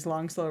mouth on these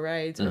long, slow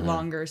rides or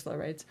longer, slow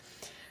rides.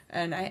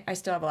 And I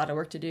still have a lot of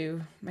work to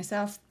do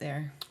myself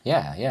there.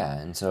 Yeah.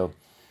 And so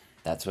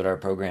that's what our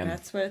program...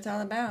 That's what it's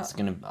all about. It's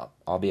going to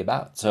all be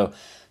about. So,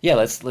 yeah,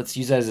 let's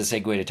use that as a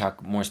segue to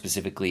talk more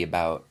specifically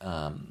about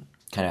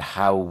kind of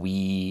how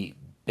we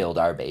build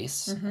our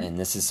base. Mm-hmm. And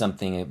this is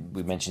something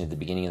we mentioned at the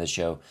beginning of the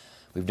show.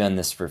 We've done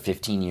this for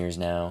 15 years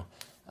now.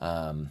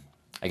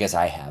 I guess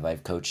I have.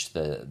 I've coached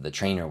the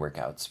trainer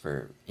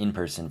workouts in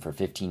person for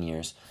 15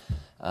 years.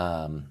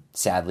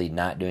 Sadly,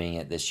 not doing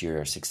it this year,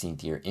 our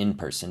 16th year in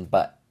person,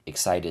 but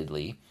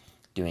excitedly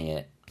doing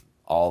it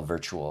all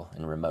virtual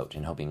and remote,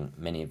 and hoping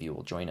many of you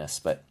will join us.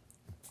 But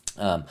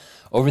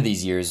over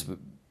these years,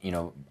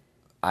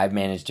 I've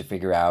managed to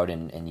figure out,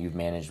 and you've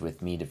managed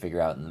with me to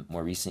figure out in the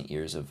more recent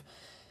years, of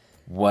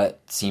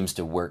what seems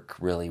to work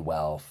really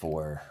well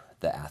for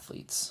the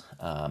athletes.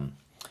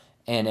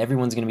 And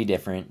everyone's going to be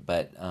different,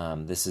 but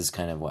this is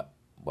kind of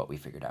what we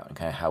figured out and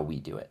kind of how we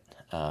do it.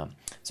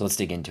 So let's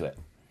dig into it.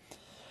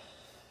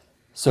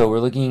 So we're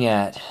looking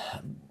at,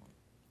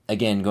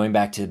 again, going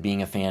back to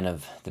being a fan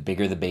of the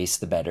bigger the base,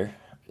 the better.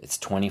 It's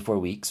 24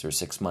 weeks or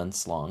 6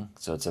 months long,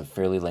 so it's a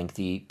fairly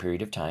lengthy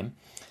period of time.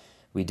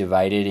 We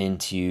divide it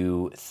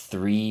into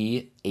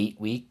 3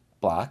 8-week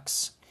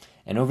blocks,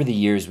 and over the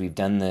years we've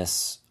done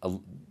this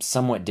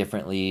somewhat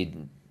differently,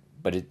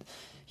 but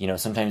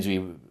sometimes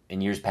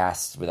in years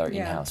past with our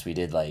in-house, we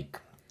did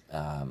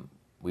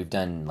we've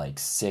done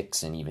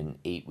 6 and even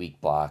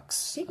 8-week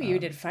blocks. I think we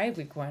did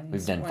 5-week ones.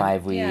 We've done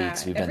 5 weeks.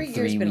 Yeah, we've done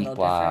 3-week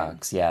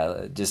blocks.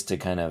 Different. Yeah, just to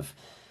kind of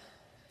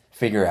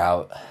figure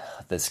out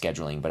the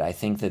scheduling. But I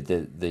think that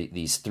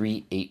these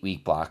 3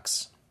 8-week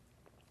blocks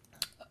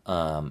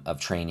of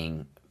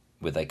training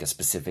with a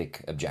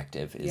specific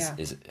objective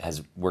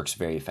works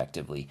very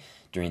effectively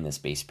during this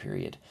base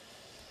period.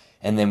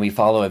 And then we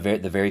follow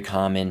the very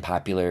common,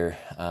 popular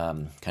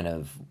kind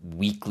of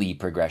weekly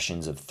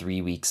progressions of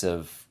 3 weeks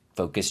of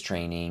focused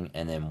training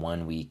and then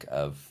 1 week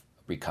of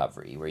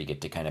recovery, where you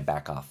get to kind of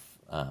back off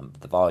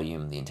the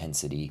volume, the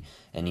intensity,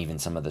 and even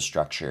some of the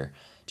structure,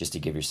 just to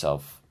give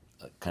yourself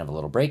kind of a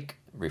little break,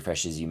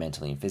 refreshes you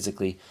mentally and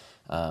physically.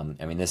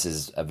 This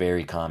is a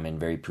very common,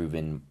 very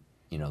proven,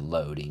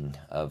 loading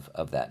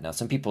of that. Now,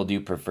 some people do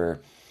prefer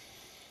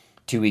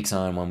 2 weeks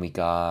on, 1 week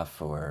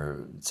off,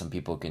 or some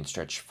people can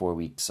stretch 4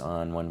 weeks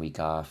on, 1 week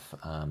off,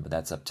 but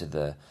that's up to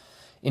the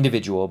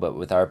individual. But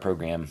with our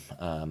program,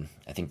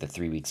 I think the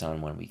 3 weeks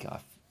on, 1 week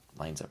off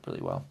lines up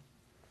really well.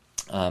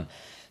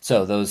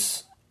 So the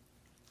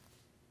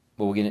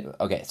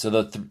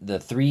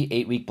 3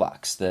 8-week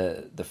blocks.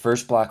 The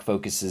first block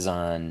focuses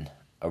on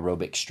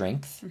aerobic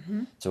strength.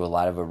 Mm-hmm. So a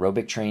lot of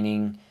aerobic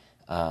training,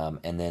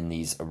 and then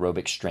these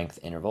aerobic strength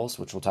intervals,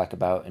 which we'll talk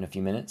about in a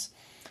few minutes.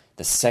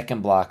 The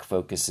second block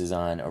focuses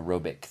on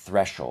aerobic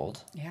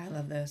threshold. Yeah, I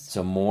love this.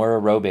 So more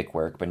aerobic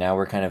work, but now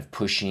we're kind of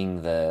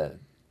pushing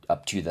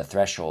up to the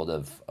threshold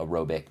of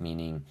aerobic,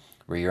 meaning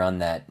where you're on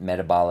that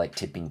metabolic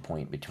tipping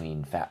point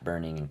between fat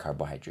burning and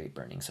carbohydrate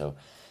burning. So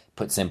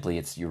put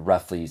simply, you're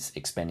roughly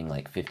expending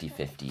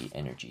 50-50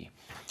 energy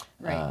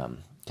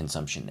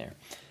consumption there.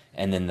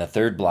 And then the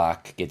third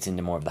block gets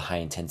into more of the high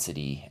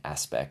intensity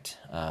aspect,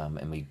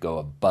 and we go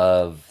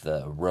above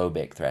the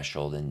aerobic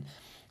threshold, and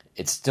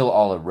it's still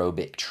all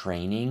aerobic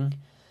training,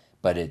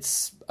 but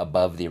it's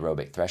above the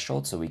aerobic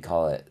threshold. So we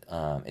call it,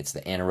 it's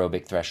the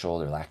anaerobic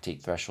threshold or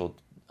lactate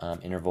threshold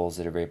intervals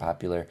that are very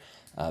popular,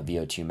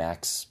 VO2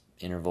 max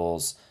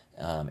intervals,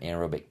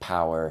 anaerobic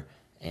power,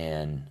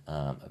 and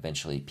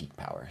eventually peak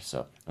power.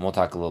 And we'll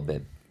talk a little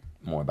bit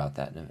more about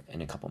that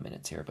in a couple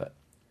minutes here.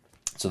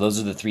 So those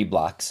are the 3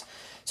 blocks.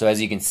 So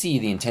as you can see,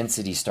 the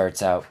intensity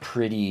starts out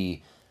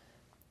pretty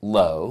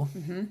low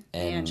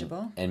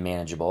and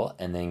manageable,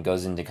 and then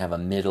goes into kind of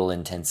a middle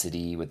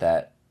intensity with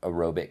that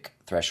aerobic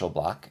threshold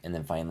block, and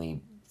then finally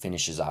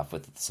finishes off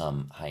with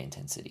some high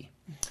intensity.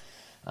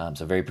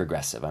 So very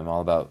progressive. I'm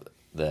all about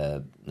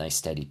the nice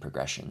steady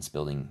progressions,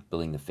 building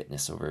the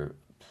fitness over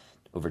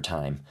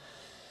time.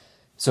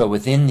 So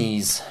within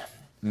these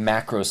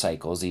macro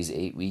cycles, these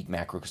 8-week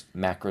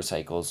macro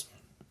cycles,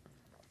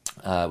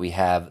 we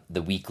have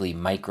the weekly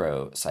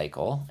micro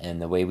cycle.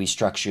 And the way we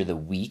structure the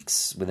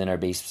weeks within our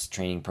base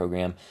training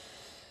program,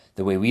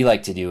 the way we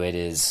like to do it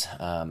is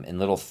in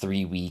little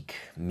 3-day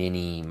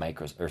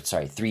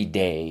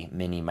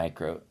mini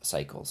micro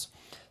cycles.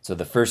 So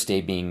the first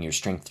day being your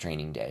strength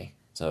training day.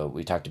 So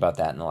we talked about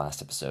that in the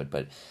last episode,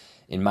 but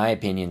in my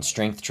opinion,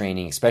 strength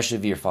training, especially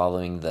if you're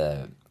following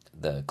the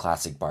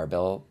classic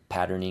barbell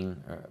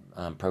patterning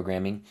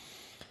programming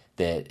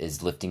that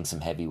is lifting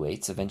some heavy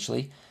weights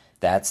eventually,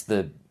 that's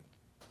the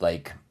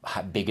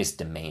biggest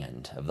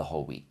demand of the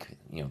whole week.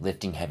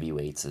 Lifting heavy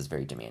weights is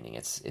very demanding.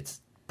 It's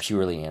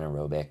purely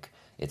anaerobic.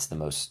 It's the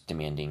most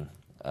demanding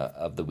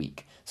of the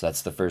week. So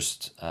that's the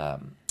first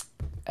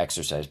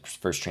exercise,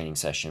 first training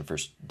session,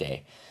 first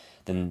day.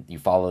 Then you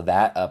follow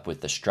that up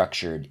with the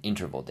structured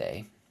interval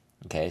day.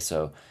 Okay,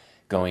 so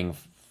going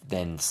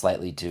then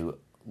slightly to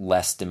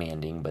less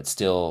demanding, but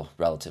still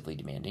relatively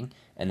demanding.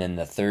 And then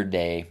the third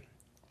day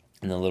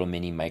in the little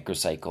mini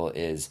microcycle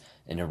is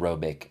an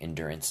aerobic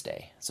endurance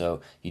day.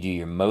 So you do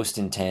your most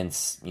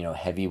intense,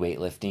 heavy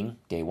weightlifting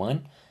day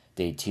 1.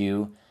 Day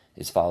 2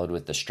 is followed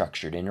with the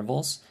structured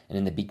intervals. And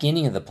in the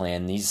beginning of the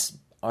plan, these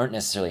aren't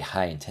necessarily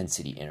high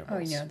intensity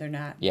intervals. Oh, no, they're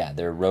not. Yeah,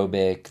 they're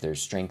aerobic, they're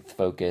strength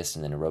focused,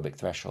 and then aerobic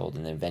threshold,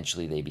 and then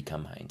eventually they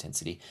become high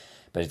intensity.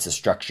 But it's a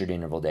structured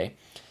interval day.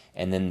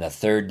 And then the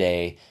third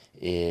day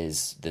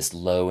is this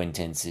low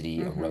intensity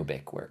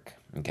aerobic work.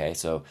 Okay,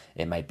 so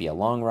it might be a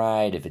long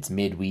ride. If it's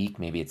midweek,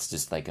 maybe it's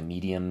just like a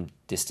medium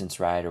distance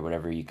ride or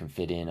whatever you can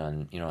fit in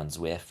on, on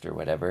Zwift or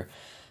whatever.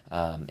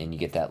 And you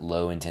get that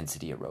low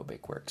intensity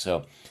aerobic work.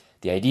 So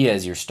the idea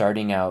is you're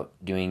starting out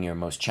doing your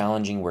most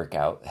challenging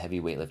workout, heavy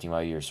weightlifting,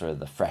 while you're sort of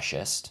the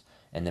freshest,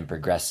 and then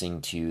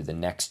progressing to the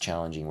next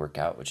challenging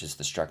workout, which is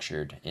the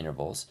structured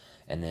intervals,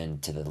 and then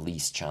to the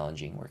least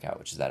challenging workout,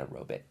 which is that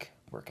aerobic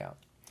workout.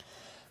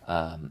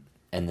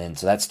 And then,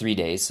 so that's 3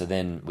 days. So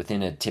then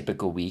within a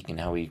typical week, and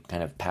how we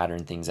kind of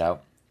pattern things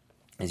out,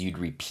 is you'd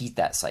repeat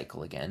that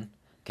cycle again.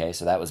 Okay,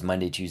 so that was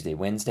Monday, Tuesday,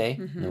 Wednesday,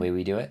 the way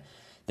we do it.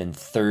 Then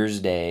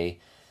Thursday,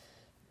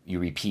 you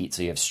repeat.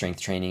 So you have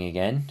strength training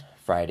again.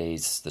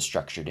 Friday's the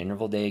structured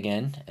interval day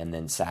again. And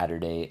then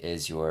Saturday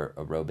is your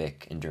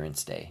aerobic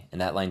endurance day.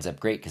 And that lines up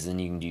great because then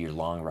you can do your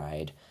long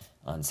ride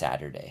on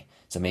Saturday.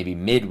 So maybe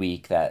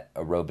midweek, that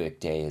aerobic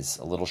day is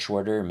a little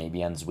shorter,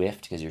 maybe on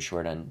Zwift because you're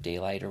short on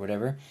daylight or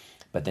whatever.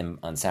 But then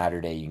on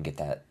Saturday, you can get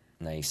that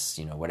nice,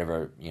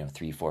 whatever,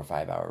 3, 4,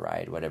 5 hour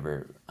ride,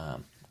 whatever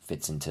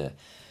fits into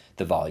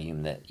the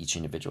volume that each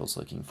individual is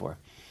looking for.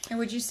 And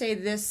would you say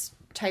this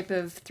type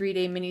of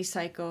 3-day mini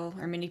cycle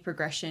or mini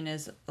progression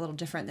is a little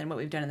different than what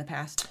we've done in the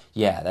past?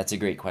 Yeah, that's a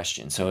great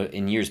question. So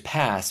in years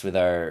past with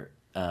our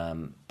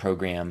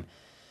program,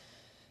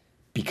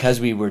 because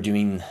we were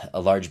doing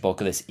a large bulk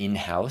of this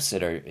in-house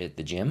at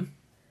the gym,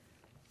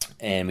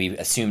 and we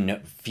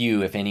assumed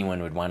few, if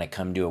anyone, would want to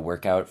come do a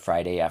workout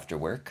Friday after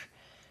work,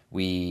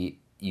 we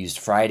used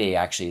Friday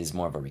actually as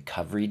more of a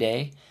recovery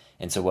day.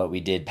 And so what we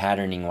did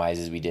patterning-wise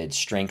is we did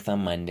strength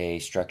on Monday,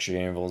 structured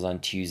intervals on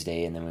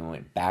Tuesday, and then we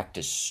went back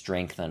to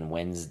strength on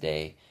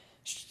Wednesday,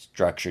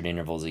 structured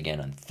intervals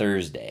again on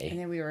Thursday. And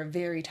then we were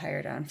very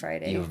tired on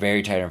Friday. You were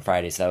very tired on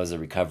Friday, so that was a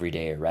recovery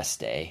day or rest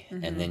day.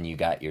 And then you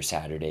got your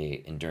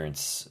Saturday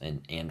endurance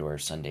and or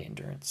Sunday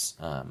endurance.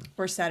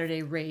 Or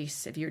Saturday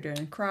race if you're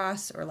doing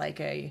cross, or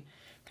like a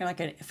kind of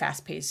like a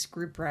fast-paced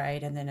group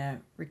ride, and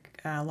then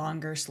a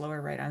longer, slower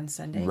ride on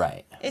Sunday.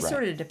 Right. It's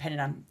sort of dependent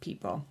on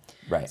people.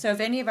 Right. So if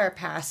any of our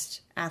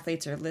past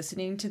athletes are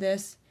listening to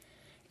this,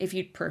 if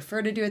you'd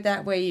prefer to do it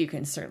that way, you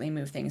can certainly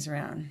move things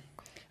around.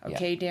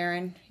 Okay, yeah.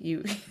 Darren,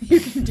 you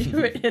can do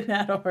it in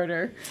that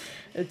order.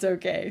 It's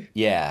okay.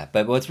 Yeah,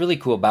 but what's really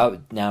cool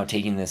about now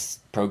taking this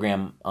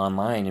program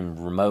online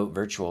and remote,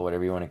 virtual,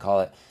 whatever you want to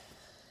call it,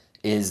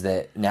 is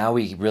that now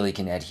we really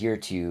can adhere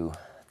to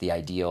the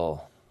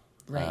ideal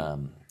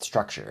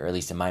structure, or at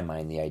least in my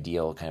mind, the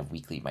ideal kind of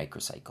weekly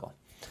microcycle.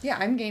 Yeah,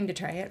 I'm game to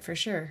try it for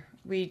sure.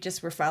 We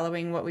just were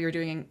following what we were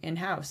doing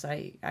in-house.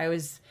 I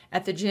was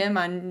at the gym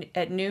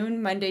at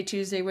noon, Monday,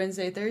 Tuesday,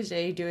 Wednesday,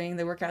 Thursday, doing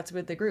the workouts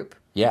with the group.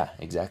 Yeah,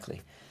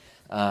 exactly.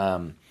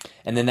 And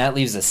then that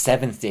leaves a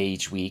 7th day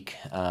each week.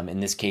 In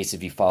this case,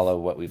 if you follow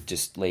what we've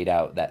just laid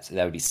out, that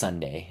would be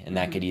Sunday. And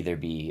that could either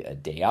be a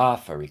day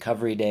off, a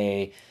recovery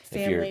day. A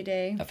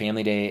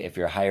family day. If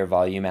you're a higher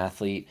volume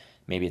athlete,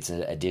 maybe it's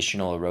an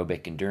additional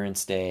aerobic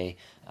endurance day,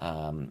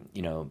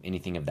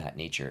 anything of that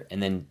nature.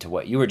 And then to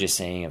what you were just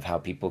saying of how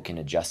people can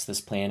adjust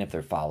this plan if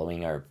they're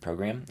following our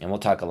program. And we'll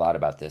talk a lot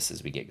about this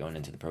as we get going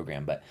into the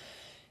program. But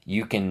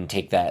you can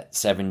take that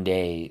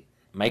 7-day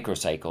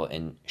microcycle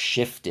and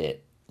shift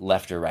it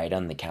left or right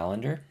on the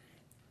calendar.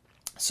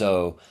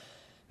 So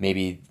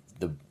maybe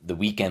the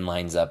weekend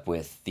lines up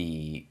with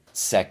the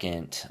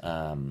second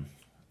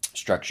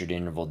structured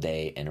interval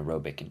day and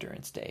aerobic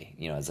endurance day,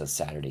 as a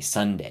Saturday,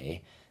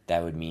 Sunday.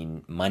 That would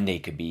mean Monday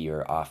could be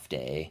your off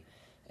day,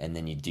 and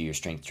then you do your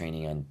strength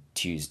training on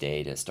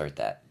Tuesday to start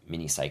that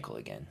mini cycle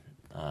again.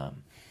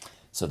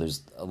 So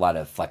there's a lot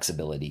of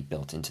flexibility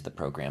built into the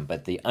program.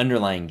 But the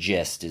underlying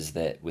gist is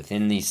that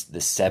within the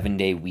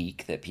 7-day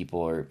week that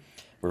people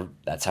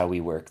that's how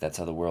we work. That's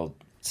how the world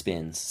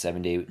spins,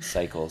 7-day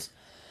cycles.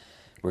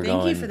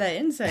 Thank you for that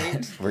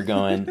insight. We're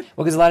going, well,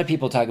 because a lot of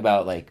people talk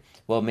about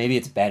maybe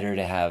it's better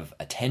to have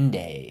a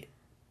 10-day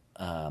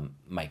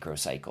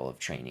microcycle of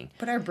training.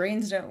 But our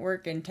brains don't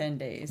work in 10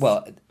 days.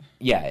 Well,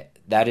 yeah,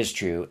 that is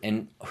true.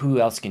 And who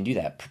else can do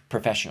that?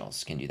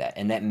 Professionals can do that.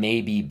 And that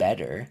may be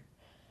better,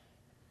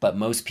 but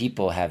most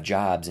people have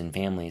jobs and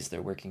families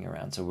they're working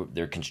around. So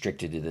they're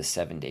constricted to this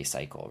 7-day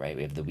cycle, right?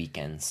 We have the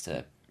weekends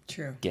to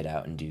get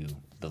out and do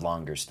the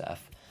longer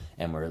stuff.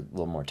 And we're a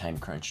little more time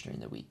crunched during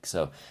the week.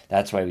 So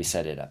that's why we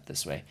set it up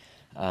this way,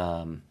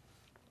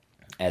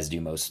 as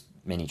do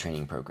many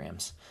training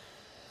programs.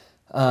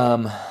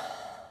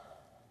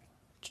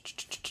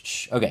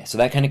 Okay, so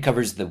that kind of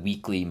covers the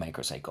weekly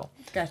microcycle.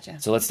 Gotcha.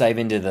 So let's dive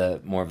into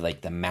the more of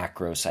the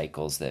macro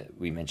cycles that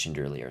we mentioned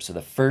earlier. So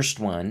the first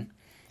one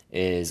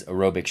is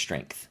aerobic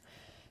strength.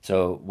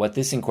 So what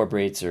this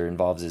incorporates or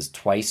involves is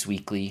twice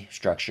weekly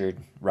structured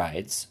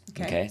rides.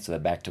 Okay. So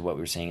back to what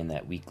we were saying in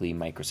that weekly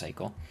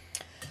microcycle.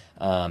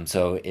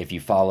 So if you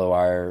follow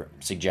our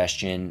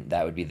suggestion,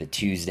 that would be the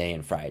Tuesday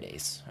and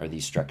Fridays are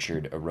these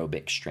structured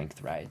aerobic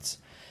strength rides.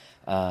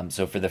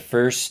 So for the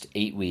first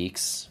 8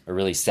 weeks, or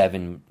really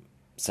seven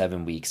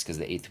weeks, because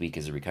the 8th week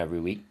is a recovery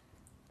week,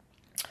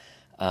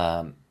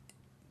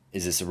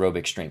 is this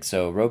aerobic strength.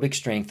 So aerobic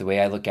strength, the way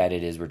I look at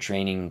it is we're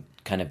training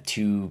kind of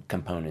two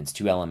components,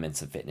 two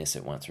elements of fitness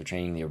at once. We're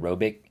training the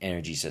aerobic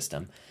energy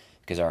system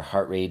because our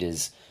heart rate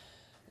is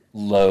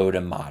low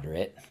to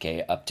moderate,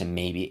 okay, up to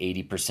maybe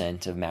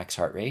 80% of max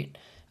heart rate.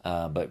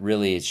 But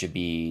really it should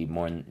be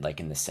more like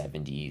in the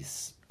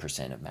 70%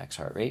 of max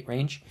heart rate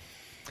range.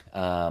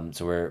 So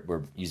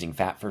we're using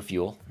fat for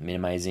fuel,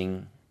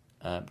 minimizing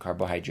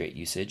carbohydrate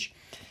usage.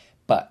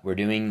 But we're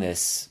doing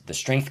this, the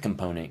strength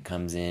component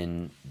comes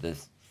in the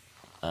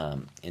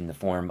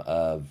form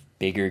of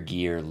bigger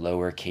gear,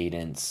 lower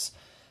cadence,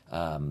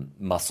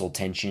 muscle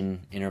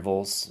tension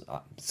intervals.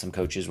 Some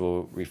coaches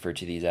will refer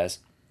to these as,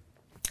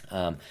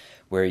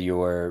 where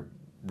you're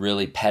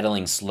really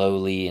pedaling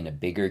slowly in a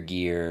bigger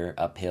gear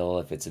uphill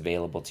if it's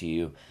available to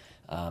you,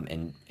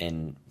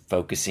 and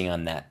focusing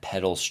on that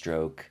pedal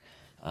stroke,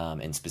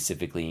 and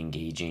specifically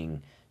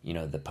engaging,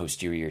 the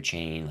posterior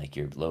chain, like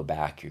your low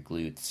back, your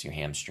glutes, your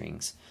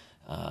hamstrings,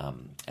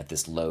 at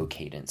this low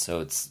cadence. So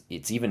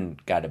it's even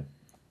got a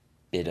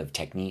bit of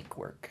technique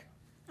work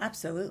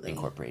absolutely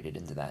incorporated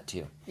into that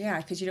too. Yeah,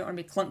 because you don't want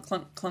to be clunk,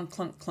 clunk, clunk,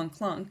 clunk, clunk,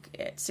 clunk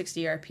at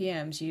 60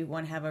 RPMs. You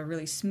want to have a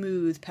really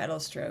smooth pedal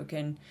stroke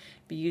and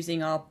be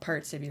using all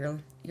parts of your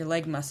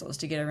leg muscles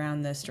to get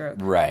around the stroke.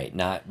 Right,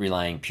 not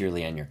relying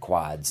purely on your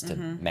quads to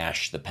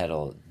mash the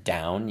pedal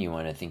down. You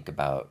want to think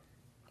about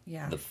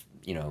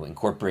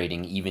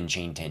incorporating even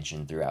chain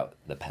tension throughout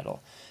the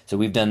pedal. So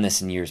we've done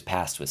this in years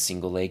past with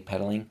single leg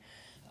pedaling,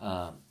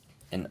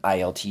 and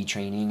ILT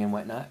training and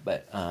whatnot,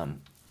 but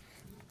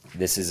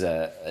this is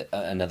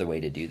another way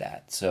to do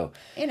that. So,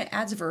 and it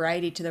adds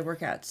variety to the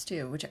workouts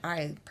too, which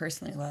I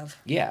personally love.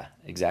 Yeah,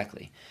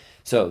 exactly.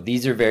 So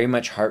these are very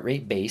much heart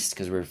rate based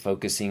because we're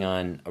focusing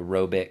on the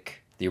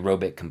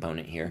aerobic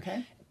component here.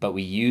 Okay. But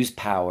we use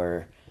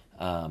power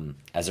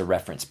as a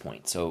reference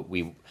point. So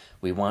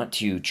we want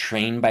to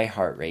train by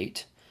heart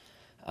rate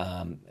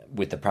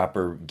with the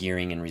proper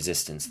gearing and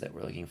resistance that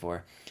we're looking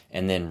for,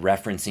 and then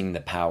referencing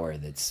the power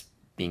that's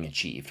being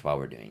achieved while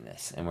we're doing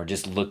this. And we're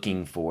just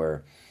looking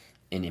for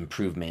an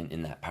improvement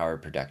in that power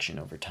production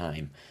over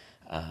time,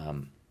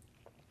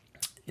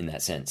 in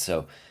that sense.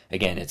 So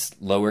again, it's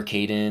lower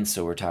cadence.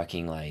 So we're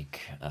talking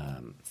like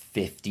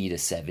 50 to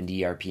 70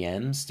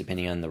 RPMs,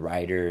 depending on the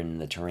rider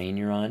and the terrain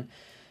you're on.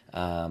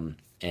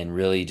 And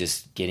really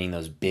just getting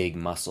those big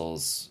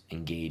muscles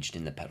engaged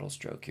in the pedal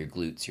stroke, your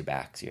glutes, your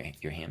backs,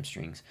 your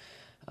hamstrings.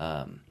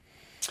 Heart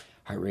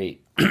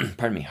rate,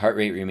 heart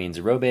rate remains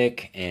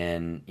aerobic,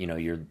 and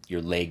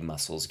your leg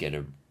muscles get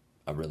a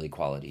really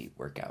quality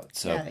workout.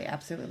 So yeah, they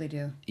absolutely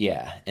do.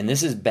 Yeah, and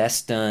this is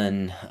best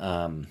done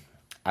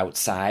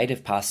outside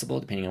if possible,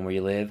 depending on where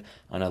you live,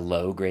 on a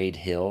low grade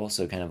hill.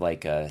 So kind of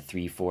like a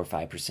 3, 4,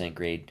 5%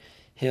 grade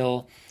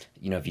hill.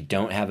 If you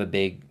don't have a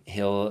big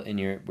hill in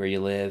where you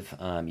live,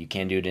 you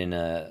can do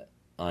it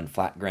on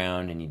flat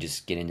ground, and you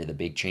just get into the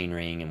big chain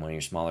ring and one of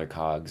your smaller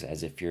cogs,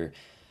 as if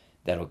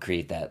that'll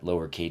create that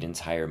lower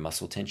cadence, higher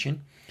muscle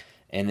tension.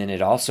 And then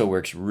it also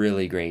works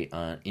really great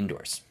on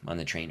indoors on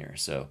the trainer.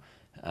 So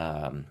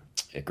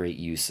a great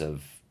use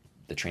of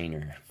the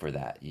trainer for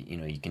that.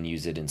 You can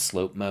use it in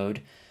slope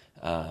mode,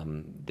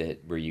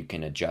 where you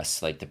can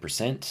adjust like the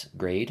percent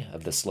grade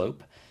of the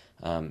slope,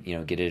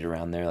 get it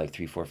around there like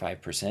 3, 4,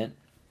 5%,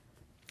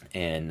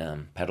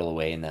 and pedal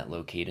away in that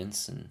low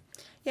cadence.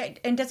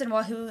 And doesn't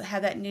Wahoo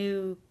have that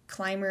new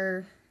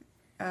climber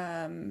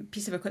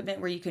piece of equipment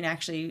where you can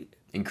actually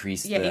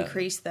increase the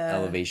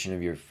elevation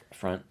of your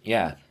front?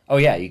 Yeah. Oh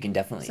yeah, you can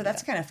definitely. So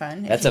that's kind of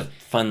fun. That's a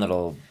fun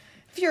little.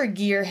 If you're a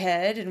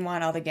gearhead and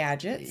want all the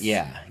gadgets.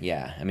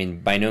 Yeah. I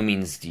mean, by no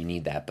means do you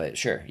need that, but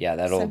sure. Yeah,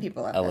 that'll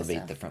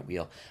elevate the front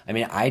wheel. I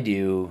mean, I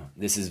do.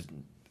 This is,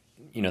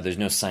 there's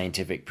no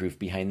scientific proof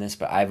behind this,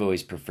 but I've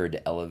always preferred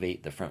to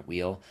elevate the front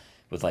wheel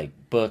with like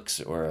books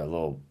or a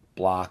little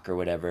block or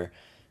whatever,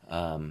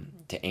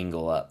 to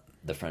angle up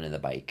the front of the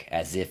bike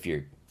as if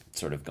you're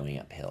sort of going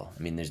uphill.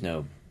 I mean, there's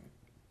no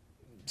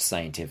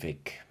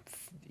scientific,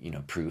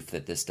 proof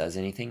that this does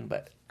anything,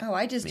 but. Oh,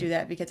 I just do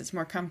that because it's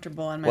more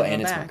comfortable on my low back.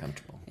 It's more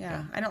comfortable.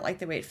 Yeah, I don't like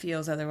the way it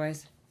feels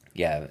otherwise.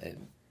 Yeah,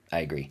 I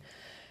agree.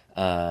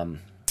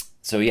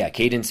 So yeah,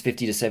 cadence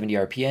 50 to 70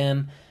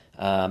 RPM,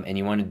 and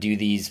you want to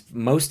do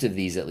most of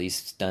these at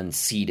least done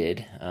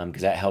seated,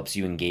 because that helps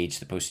you engage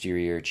the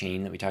posterior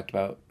chain that we talked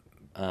about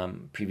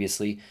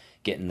previously,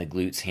 getting the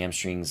glutes,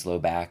 hamstrings, low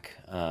back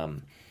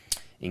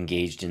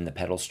engaged in the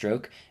pedal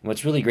stroke. And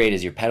what's really great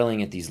is you're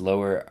pedaling at these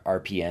lower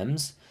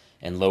RPMs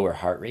and lower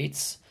heart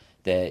rates,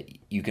 that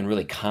you can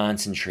really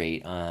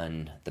concentrate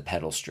on the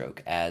pedal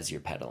stroke as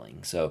you're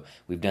pedaling. So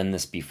we've done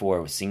this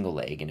before with single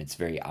leg, and it's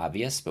very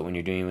obvious, but when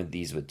you're doing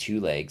these with two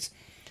legs,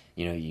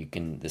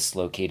 the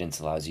slow cadence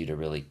allows you to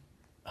really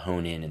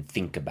hone in and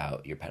think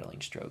about your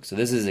pedaling stroke. So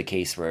this is a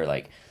case where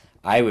like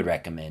I would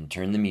recommend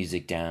turn the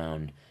music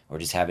down or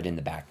just have it in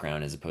the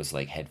background as opposed to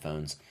like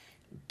headphones.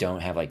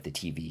 Don't have like the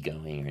TV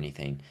going or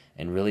anything,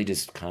 and really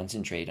just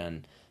concentrate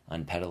on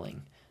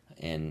pedaling.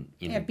 And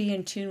be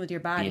in tune with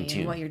your body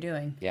and what you're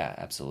doing. Yeah,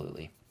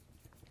 absolutely.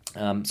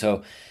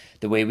 So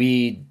the way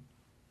we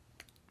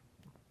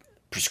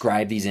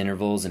prescribe these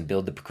intervals and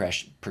build the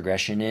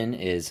progression in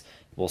is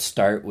we'll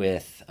start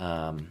with,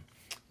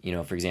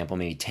 for example,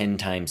 maybe 10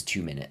 times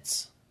 2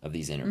 minutes of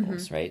these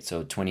intervals, right?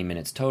 So 20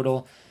 minutes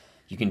total.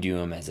 You can do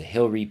them as a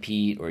hill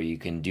repeat, or you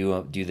can do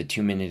the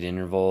 2-minute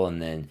interval,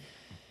 and then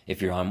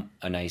if you're on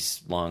a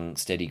nice long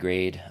steady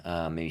grade,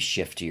 maybe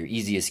shift to your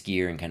easiest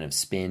gear and kind of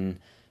spin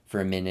for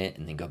a minute,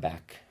 and then go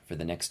back for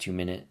the next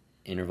 2-minute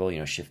interval.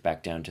 Shift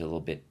back down to a little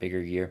bit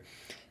bigger gear,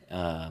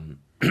 and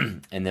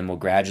then we'll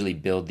gradually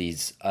build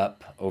these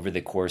up over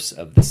the course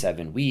of the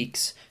 7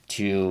 weeks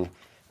to,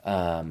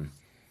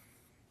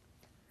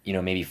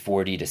 maybe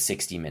 40 to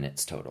 60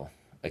 minutes total.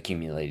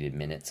 Accumulated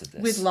minutes of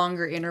this with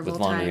longer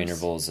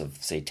intervals of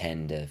say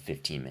 10 to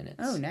 15 minutes.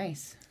 Oh,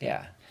 nice.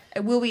 Yeah.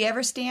 Will we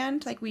ever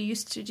stand like we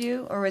used to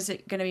do, or is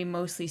it going to be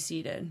mostly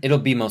seated? It'll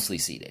be mostly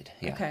seated.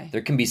 Yeah. Okay.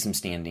 There can be some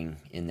standing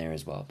in there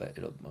as well, but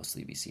it'll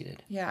mostly be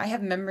seated. Yeah, I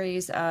have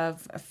memories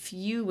of a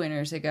few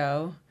winters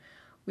ago.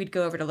 We'd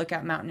go over to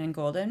Lookout Mountain in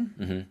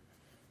Golden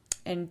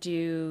and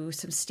do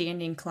some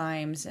standing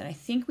climbs, and I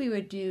think we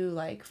would do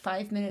like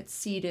 5 minutes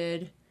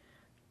seated,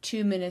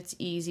 2 minutes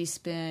easy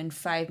spin,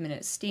 5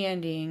 minutes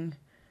standing,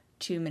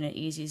 2-minute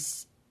easy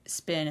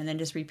spin, and then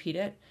just repeat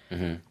it.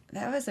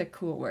 That was a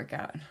cool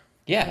workout.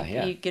 Yeah,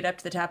 yeah. You get up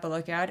to the top of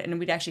Lookout, and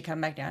we'd actually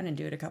come back down and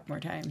do it a couple more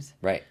times.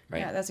 Right.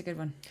 Yeah, that's a good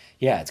one.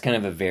 Yeah, it's kind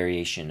of a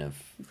variation of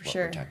what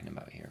we're talking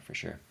about here, for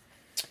sure.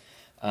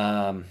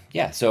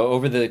 So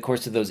over the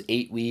course of those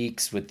 8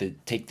 weeks,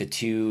 take the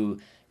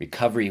 2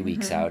 recovery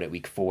weeks out at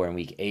week 4 and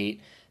week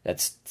 8,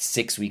 that's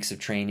 6 weeks of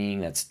training.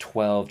 That's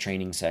 12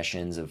 training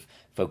sessions of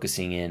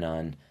focusing in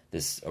on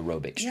this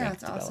aerobic strength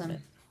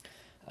development.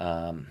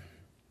 Awesome.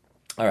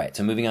 All right,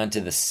 so moving on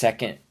to the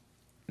second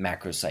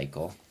macro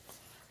cycle.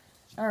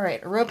 All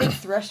right, aerobic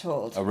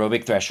threshold.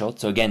 Aerobic threshold.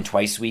 So again,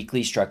 twice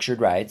weekly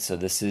structured rides. So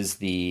this is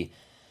the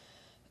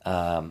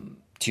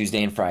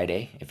Tuesday and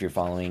Friday, if you're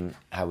following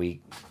how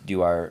we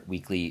do our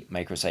weekly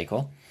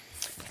microcycle.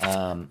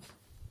 And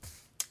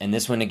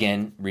this one,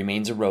 again,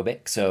 remains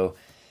aerobic. So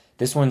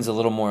this one's a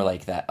little more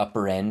like that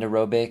upper end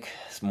aerobic.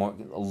 It's a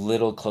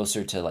little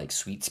closer to like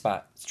sweet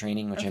spot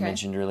training, which I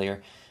mentioned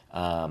earlier.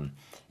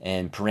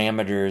 And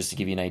parameters, to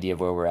give you an idea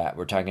of where we're at.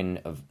 We're talking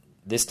of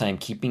this time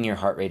keeping your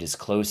heart rate as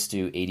close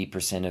to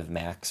 80% of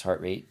max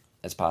heart rate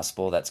as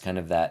possible. That's kind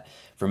of that,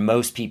 for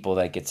most people,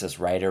 that gets us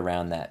right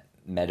around that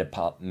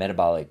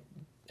metabolic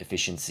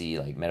efficiency,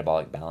 like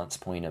metabolic balance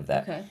point of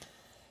that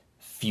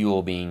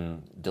fuel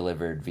being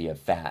delivered via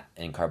fat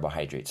and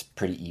carbohydrates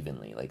pretty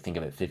evenly. Like think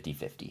of it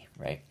 50-50,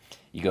 right?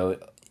 You go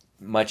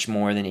much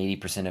more than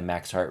 80% of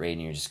max heart rate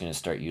and you're just going to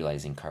start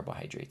utilizing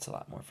carbohydrates a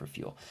lot more for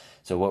fuel.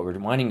 So what we're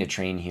wanting to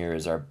train here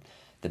is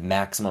the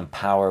maximum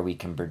power we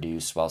can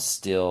produce while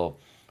still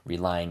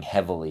relying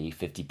heavily,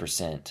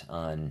 50%,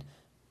 on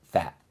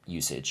fat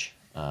usage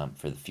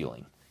for the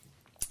fueling.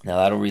 Now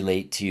that'll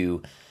relate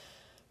to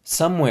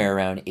somewhere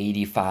around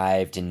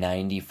 85 to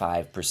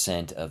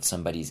 95% of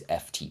somebody's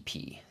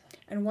FTP.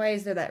 And why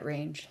is there that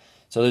range?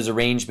 So there's a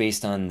range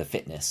based on the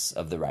fitness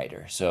of the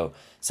rider. So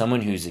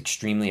someone who's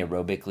extremely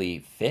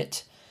aerobically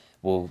fit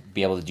will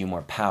be able to do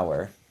more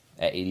power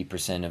at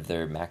 80% of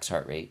their max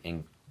heart rate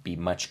and be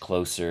much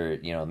closer,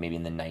 maybe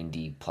in the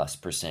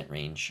 90+%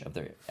 range of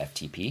their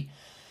FTP.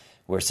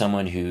 Where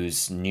someone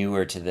who's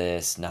newer to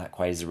this, not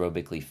quite as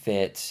aerobically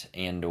fit,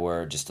 and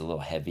or just a little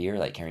heavier,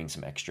 like carrying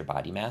some extra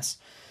body mass,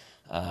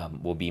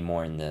 will be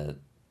more in the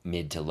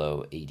mid to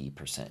low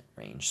 80%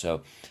 range.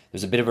 So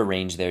there's a bit of a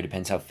range there.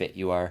 Depends how fit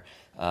you are.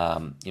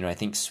 I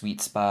think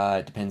sweet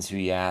spot, depends who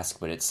you ask,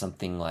 but it's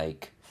something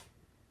like,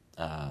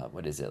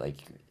 what is it, like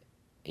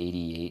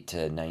 88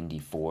 to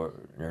 94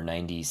 or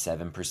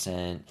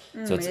 97%.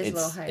 So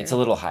it's a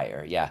little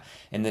higher, yeah.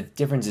 And the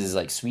difference is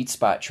like sweet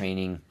spot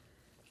training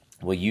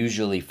will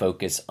usually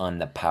focus on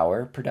the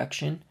power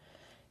production,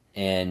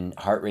 and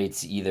heart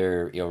rate's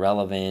either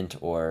irrelevant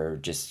or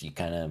just you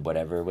kind of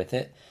whatever with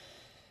it.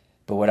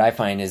 But what I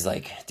find is,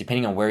 like,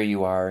 depending on where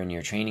you are in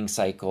your training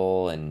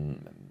cycle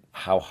and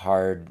how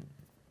hard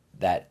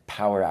that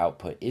power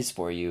output is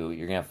for you,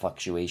 you're going to have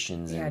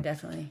fluctuations in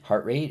definitely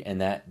heart rate,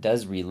 and that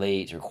does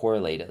relate or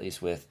correlate at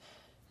least with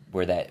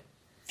where that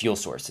fuel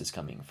source is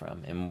coming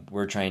from. And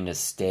we're trying to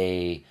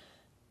stay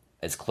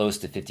as close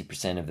to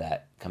 50% of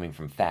that coming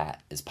from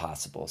fat as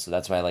possible. So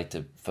that's why I like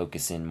to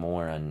focus in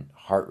more on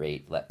heart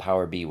rate, let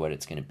power be what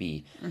it's going to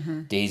be.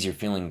 Mm-hmm. Days you're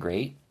feeling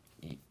great,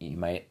 you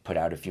might put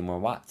out a few more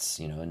watts,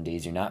 and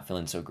days you're not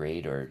feeling so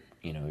great, or,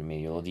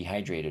 maybe you're a little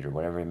dehydrated or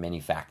whatever,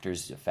 many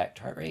factors affect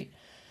heart rate,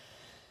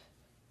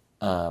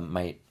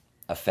 might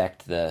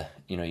affect you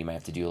might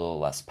have to do a little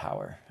less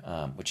power,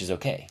 which is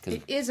okay.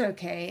 It is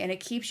okay, and it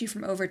keeps you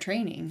from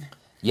overtraining.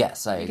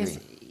 Yes, I agree. Because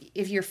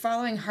if you're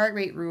following heart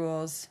rate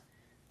rules,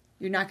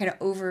 you're not going to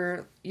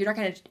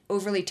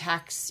overly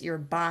tax your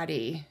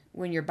body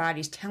when your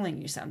body's telling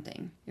you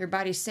something. Your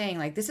body's saying,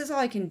 like, this is all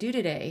I can do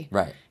today.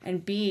 Right.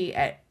 And be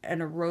at an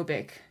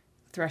aerobic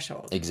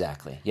threshold.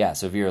 Exactly. Yeah,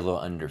 so if you're a little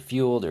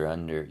under-fueled or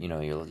you're a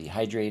little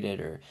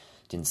dehydrated or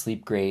didn't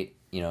sleep great,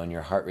 and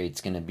your heart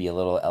rate's going to be a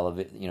little a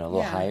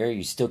little higher,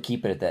 you still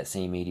keep it at that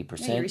same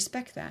 80%. Yeah, you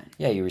respect that.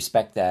 Yeah, you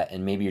respect that,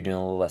 and maybe you're doing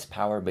a little less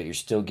power, but you're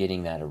still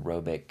getting that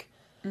aerobic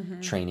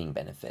training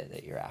benefit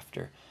that you're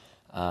after.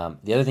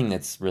 The other thing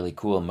that's really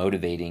cool and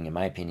motivating, in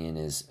my opinion,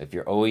 is if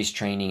you're always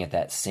training at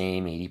that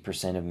same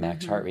 80% of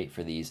max heart rate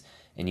for these,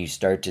 and you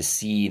start to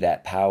see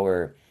that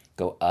power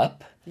go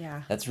up,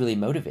 that's really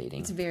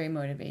motivating. It's very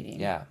motivating.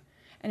 Yeah.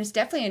 And it's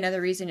definitely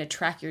another reason to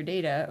track your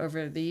data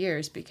over the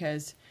years,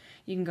 because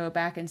you can go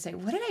back and say,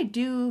 what did I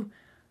do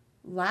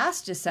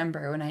last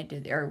December when I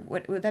did, or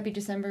what would that be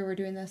December we're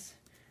doing this?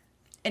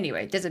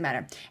 Anyway, it doesn't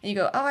matter. And you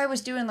go, oh, I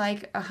was doing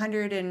like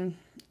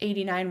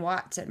 189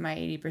 watts at my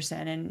 80%,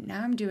 and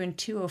now I'm doing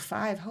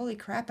 205. Holy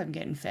crap, I'm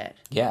getting fit.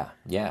 Yeah.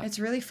 It's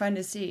really fun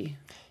to see.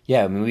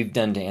 Yeah, I mean,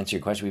 to answer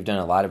your question, we've done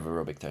a lot of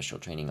aerobic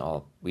threshold training.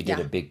 We did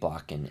a big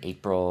block in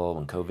April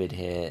when COVID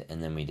hit,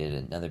 and then we did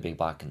another big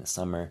block in the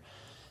summer.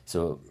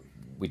 So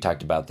we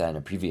talked about that in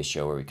a previous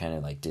show where we kind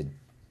of like did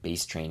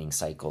base training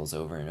cycles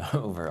over and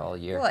over all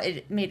year. Well,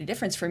 it made a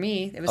difference for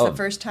me. It was the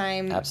first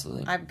time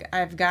absolutely.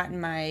 I've gotten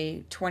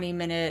my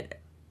 20-minute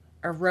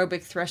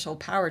aerobic threshold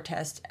power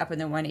test up in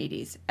the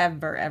 180s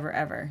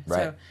ever.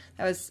 Right.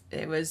 So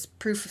it was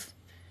proof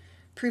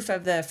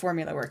of the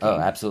formula working. Oh,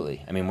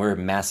 absolutely. I mean, we're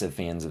massive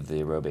fans of the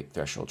aerobic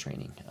threshold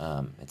training.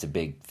 It's a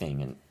big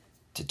thing, and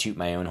to toot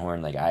my own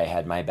horn, like I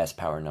had my best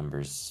power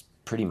numbers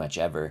pretty much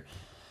ever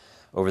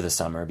over the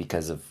summer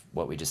because of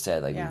what we just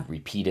said. Like we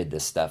repeated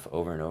this stuff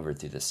over and over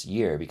through this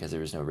year because there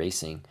was no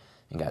racing,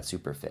 and got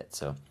super fit.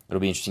 So it'll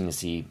be interesting to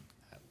see,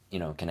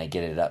 can I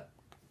get it up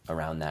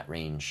around that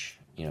range,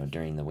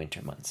 during the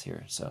winter months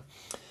here. So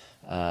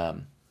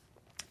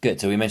good.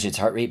 So we mentioned it's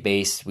heart rate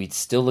based. We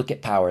still look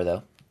at power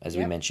though, as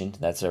we mentioned.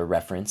 That's our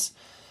reference.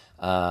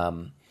 We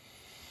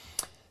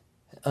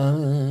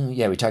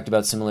talked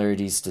about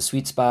similarities to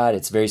Sweet Spot.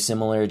 It's very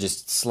similar,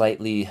 just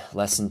slightly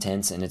less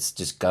intense, and it's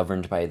just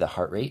governed by the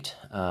heart rate.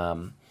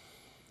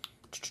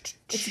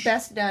 It's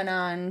best done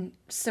on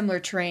similar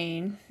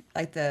terrain,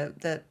 like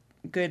the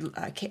good,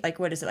 like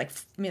what is it, like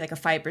maybe like a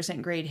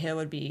 5% grade hill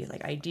would be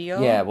like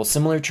ideal. Yeah, well,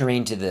 similar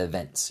terrain to the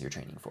events you're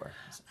training for.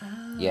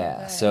 Oh, yeah,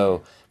 okay.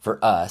 So for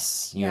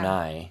us, you and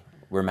I,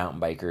 we're mountain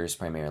bikers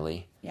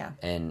primarily. Yeah.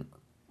 And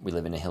we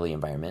live in a hilly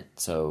environment,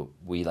 so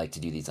we like to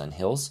do these on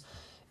hills.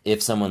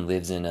 If someone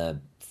lives in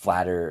a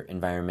flatter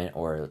environment,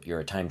 or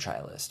you're a time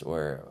trialist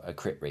or a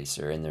crit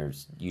racer, and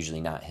there's usually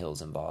not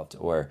hills involved,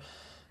 or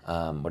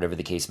whatever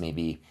the case may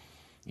be,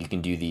 you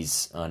can do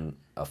these on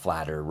a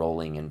flatter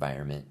rolling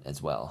environment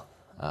as well.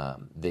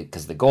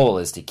 Because the goal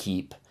is to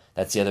keep,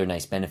 that's the other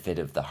nice benefit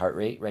of the heart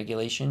rate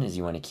regulation, is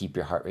you want to keep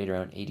your heart rate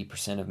around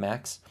 80% of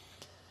max.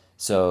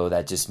 So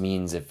that just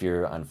means if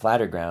you're on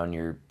flatter ground,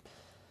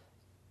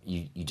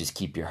 you just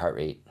keep your heart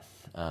rate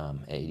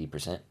at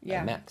 80%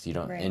 at max. You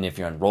don't, right. And if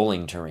you're on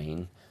rolling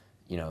terrain,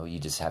 you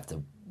just have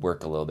to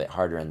work a little bit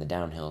harder on the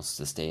downhills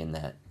to stay in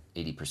that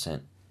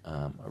 80%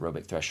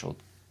 aerobic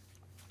threshold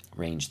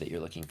range that you're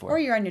looking for. Or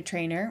you're on your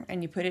trainer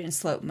and you put it in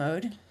slope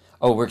mode.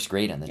 Oh, it works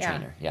great on the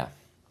trainer. Yeah.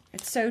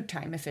 It's so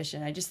time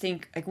efficient. I just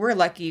think like we're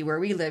lucky where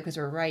we live because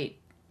we're right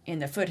in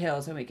the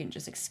foothills and we can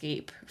just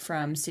escape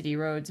from city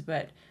roads.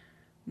 But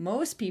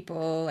most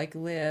people like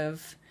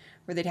live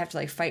where they'd have to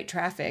like fight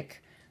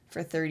traffic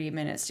for 30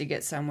 minutes to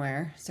get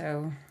somewhere.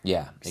 So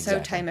yeah, exactly.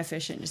 So time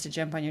efficient just to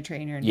jump on your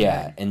trainer.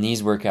 And and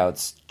these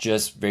workouts,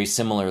 just very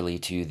similarly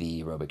to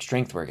the aerobic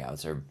strength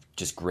workouts, are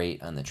just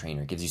great on the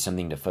trainer. It gives you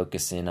something to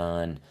focus in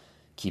on,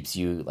 keeps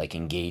you like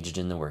engaged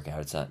in the workout.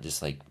 It's not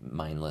just like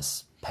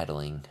mindless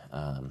pedaling.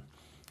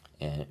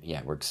 And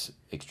it works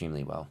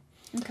extremely well.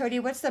 And Cody,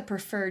 what's the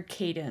preferred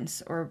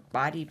cadence or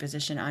body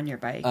position on your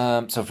bike?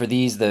 So for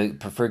these, the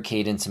preferred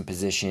cadence and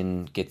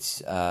position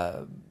gets,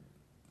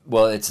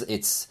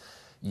 it's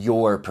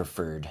your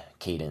preferred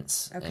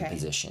cadence and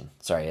position.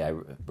 Sorry, I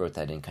wrote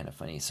that in kind of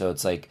funny. So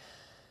it's like,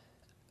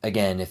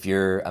 again, if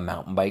you're a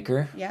mountain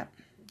biker,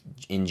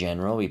 in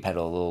general, we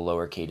pedal a little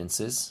lower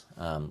cadences.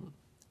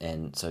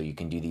 And so you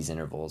can do these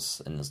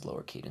intervals in those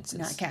lower cadences.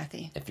 Not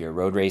Kathy. If you're a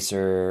road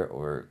racer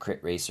or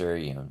crit racer,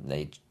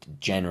 they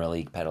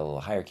generally pedal a little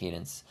higher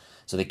cadence.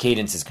 So the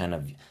cadence is kind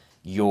of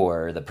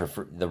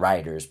the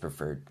rider's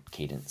preferred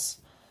cadence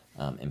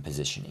in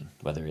positioning,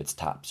 whether it's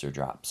tops or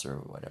drops or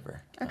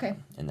whatever. Okay.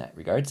 In that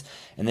regards.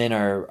 And then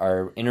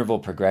our interval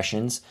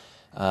progressions,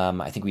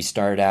 I think we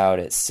start out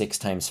at 6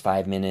 times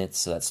 5 minutes,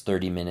 so that's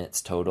 30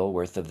 minutes total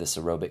worth of this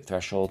aerobic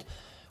threshold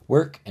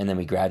work, and then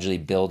we gradually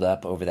build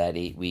up over that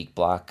 8-week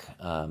block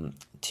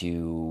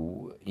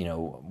to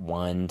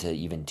 1 to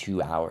even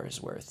 2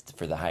 hours worth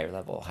for the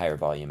higher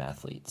volume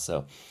athletes.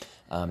 So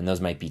and those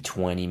might be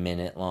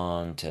 20-minute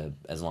long to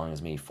as long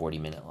as maybe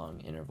 40-minute long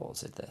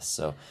intervals at this.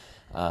 So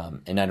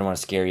and I don't want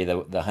to scare you, the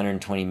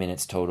 120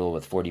 minutes total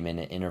with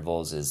 40-minute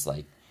intervals is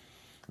like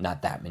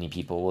not that many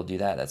people will do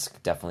that. That's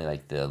definitely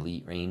like the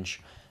elite range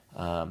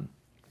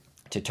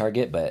to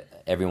target,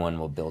 but everyone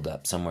will build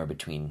up somewhere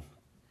between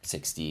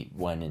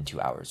 61 and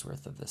 2 hours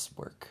worth of this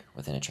work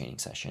within a training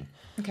session.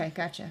 Okay,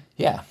 gotcha.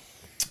 Yeah.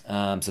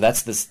 So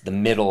that's the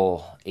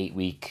middle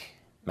 8-week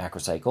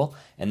macrocycle.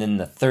 And then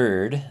the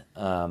third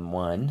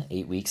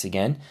 8 weeks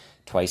again,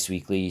 twice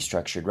weekly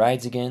structured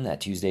rides again,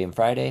 that Tuesday and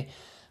Friday.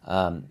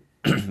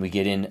 We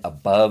get in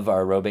above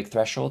our aerobic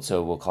threshold,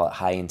 so we'll call it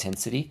high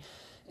intensity.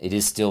 It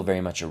is still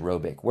very much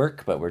aerobic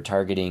work, but we're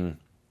targeting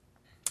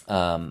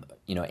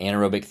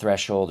anaerobic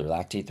threshold or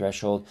lactate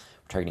threshold.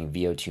 We're targeting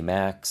VO2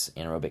 max,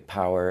 anaerobic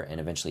power,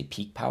 and eventually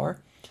peak power.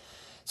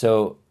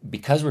 So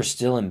because we're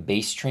still in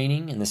base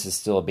training, and this is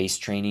still a base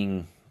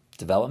training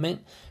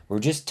development, we're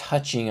just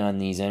touching on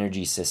these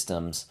energy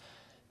systems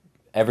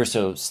ever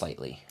so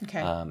slightly,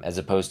 as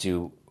opposed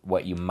to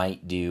what you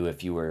might do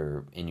if you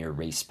were in your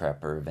race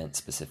prep or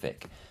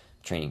event-specific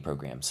training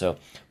program. So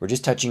we're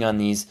just touching on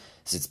these.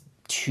 So it's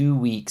 2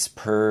 weeks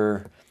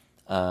per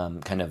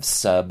kind of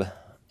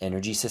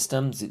sub-energy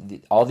systems.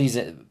 All these,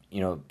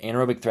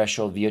 anaerobic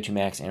threshold, VO2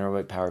 max,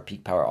 anaerobic power,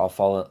 peak power, all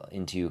fall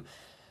into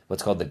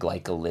what's called the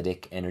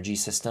glycolytic energy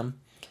system.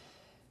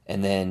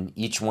 And then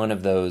each one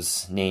of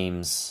those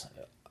names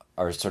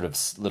are sort of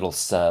little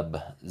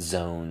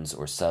sub-zones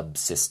or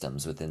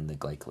sub-systems within the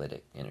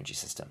glycolytic energy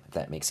system, if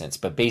that makes sense.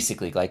 But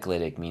basically,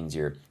 glycolytic means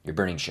you're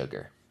burning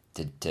sugar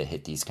to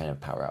hit these kind of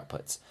power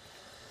outputs.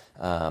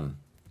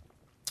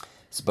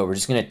 But we're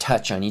just going to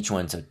touch on each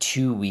one. So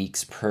 2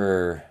 weeks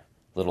per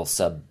little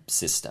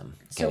subsystem.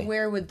 Okay? So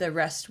where would the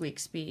rest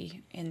weeks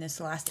be in this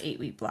last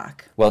 8-week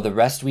block? Well, the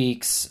rest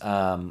weeks,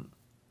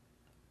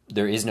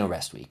 there is no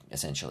rest week,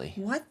 essentially.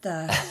 What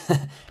the?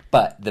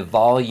 But the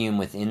volume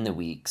within the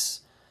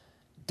weeks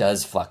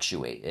does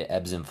fluctuate. It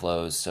ebbs and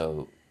flows,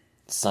 so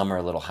some are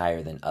a little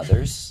higher than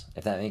others,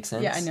 if that makes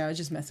sense. Yeah, I know. I was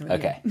just messing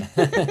with you.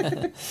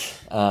 Okay.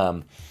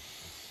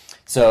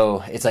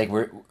 So it's like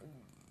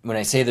when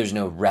I say there's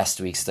no rest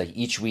weeks, it's like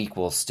each week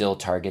will still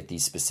target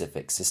these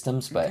specific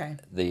systems,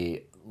 but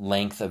the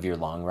length of your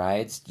long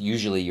rides,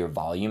 usually your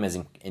volume, as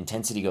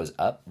intensity goes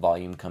up,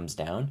 volume comes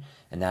down,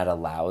 and that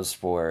allows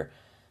for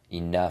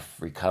enough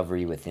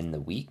recovery within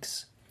the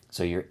weeks,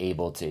 so you're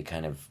able to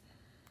kind of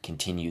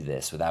continue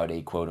this without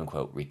a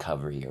quote-unquote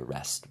recovery or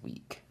rest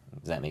week.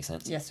 Does that make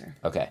sense? Yes, sir.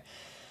 Okay.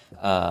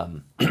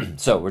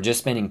 So we're just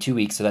spending 2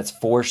 weeks, so that's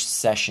 4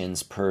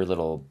 sessions per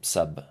little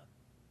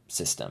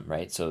subsystem,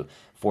 right? So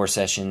 4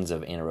 sessions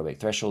of anaerobic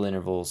threshold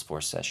intervals,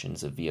 4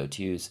 sessions of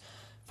VO2s,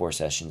 4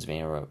 sessions of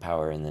anaerobic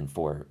power, and then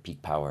 4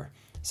 peak power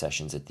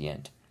sessions at the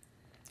end.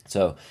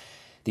 So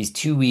these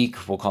 2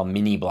 week, we'll call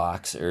mini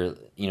blocks, or,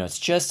 it's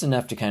just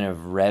enough to kind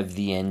of rev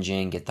the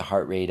engine, get the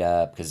heart rate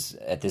up, because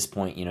at this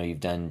point, you've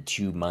done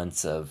 2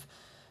 months of,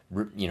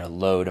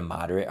 low to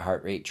moderate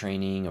heart rate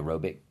training,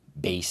 aerobic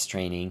base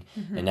training,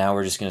 and now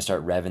we're just going to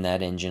start revving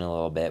that engine a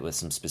little bit with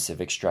some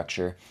specific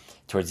structure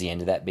towards the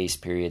end of that base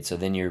period. So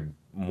then you're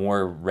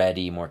more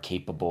ready, more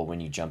capable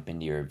when you jump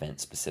into your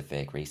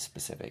event-specific,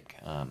 race-specific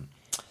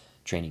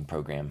training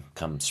program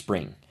come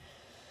spring.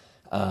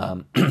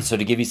 So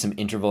to give you some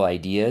interval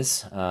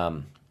ideas,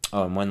 and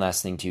one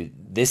last thing too,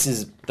 this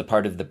is the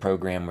part of the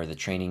program where the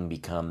training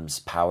becomes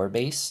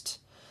power-based,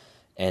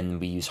 and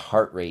we use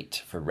heart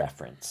rate for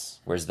reference.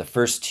 Whereas the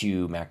first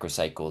 2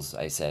 macrocycles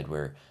I said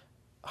were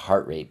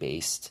heart rate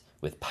based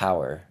with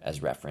power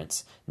as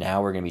reference.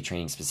 Now we're going to be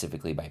training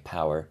specifically by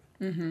power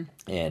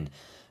and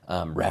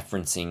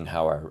referencing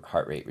how our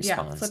heart rate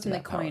responds. Flipping to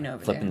the coin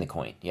over Flipping there. the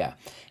coin, yeah.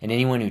 And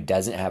anyone who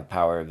doesn't have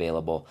power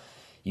available,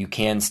 you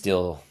can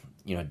still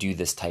do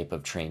this type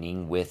of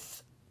training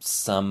with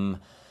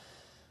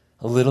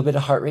a little bit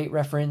of heart rate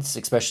reference,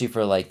 especially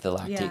for like the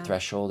lactate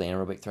threshold,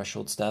 anaerobic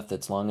threshold stuff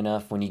that's long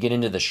enough. When you get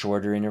into the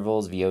shorter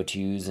intervals,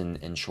 VO2s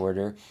and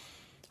shorter,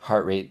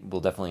 heart rate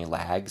will definitely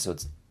lag, so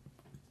it's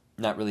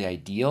not really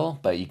ideal,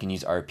 but you can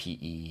use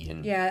RPE.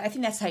 And I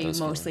think that's how you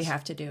mostly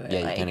have to do it.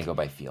 Yeah, you kind of go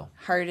by feel.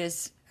 Hard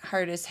as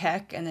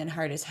heck, and then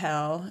hard as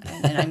hell,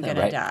 and then I'm going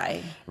to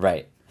die.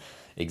 Right,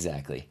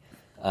 exactly.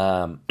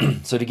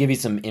 So to give you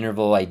some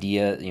interval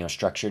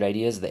structured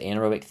ideas, the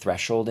anaerobic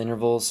threshold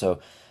intervals. So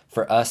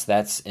for us,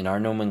 that's in our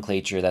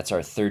nomenclature, that's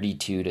our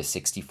 32 to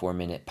 64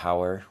 minute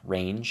power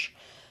range.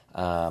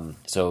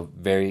 So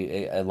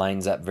it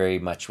lines up very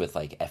much with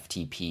like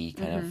FTP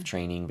kind of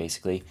training,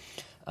 basically.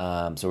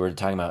 So we're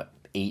talking about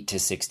 8 to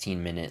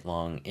 16 minute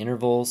long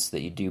intervals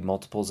that you do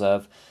multiples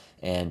of,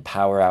 and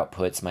power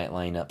outputs might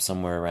line up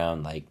somewhere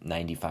around like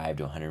 95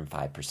 to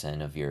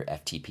 105% of your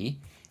FTP,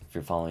 if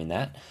you're following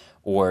that.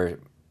 Or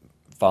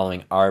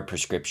following our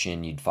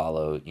prescription, you'd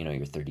follow,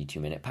 your 32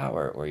 minute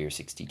power or your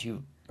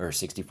 62 or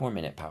 64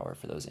 minute power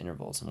for those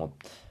intervals. And we'll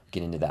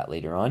get into that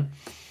later on.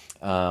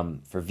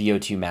 For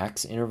VO2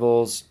 max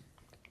intervals,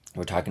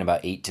 we're talking about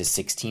 8 to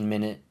 16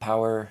 minute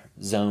power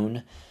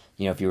zone.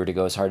 If you were to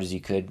go as hard as you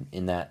could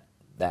in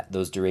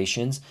those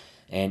durations,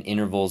 and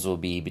intervals will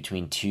be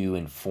between 2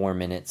 and 4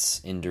 minutes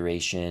in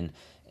duration.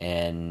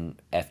 And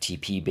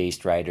FTP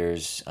based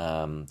riders,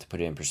 to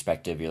put it in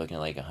perspective, you're looking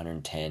at like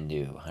 110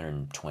 to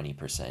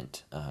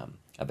 120%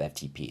 of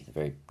FTP, the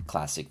very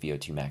classic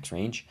VO2 max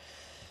range.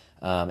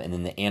 And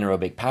then the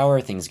anaerobic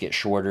power, things get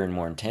shorter and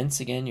more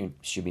intense again. You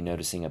should be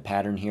noticing a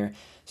pattern here.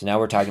 So now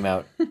we're talking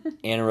about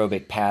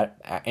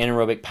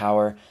anaerobic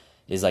power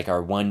is like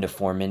our 1 to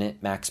 4 minute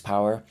max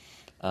power.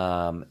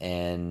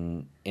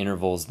 And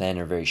intervals then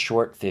are very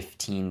short,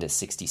 15 to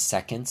 60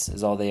 seconds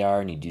is all they are,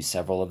 and you do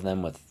several of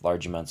them with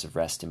large amounts of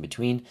rest in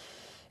between.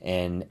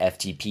 And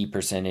FTP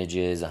percentage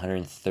is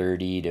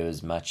 130 to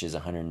as much as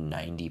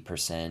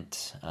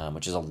 190%,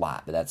 which is a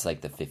lot, but that's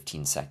like the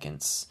 15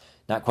 seconds.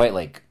 Not quite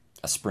like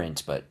a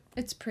sprint, but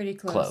it's pretty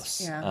close.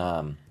 Close.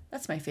 Yeah.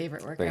 That's my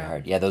favorite workout. Very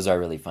hard. Yeah, those are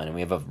really fun. And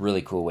we have a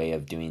really cool way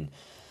of doing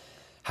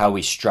how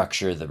we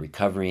structure the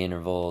recovery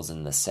intervals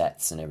and the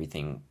sets and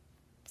everything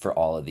for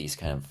all of these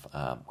kind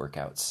of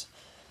workouts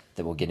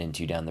that we'll get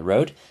into down the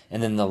road.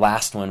 And then the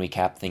last one, we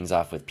cap things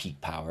off with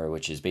peak power,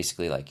 which is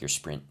basically like your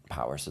sprint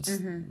power. So it's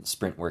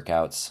sprint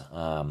workouts.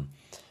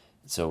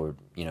 So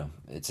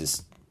it's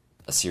just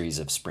a series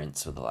of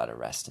sprints with a lot of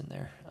rest in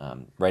there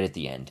right at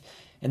the end.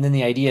 And then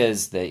the idea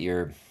is that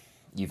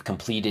you've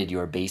completed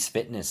your base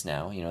fitness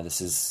now.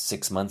 This is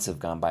 6 months have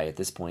gone by at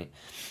this point,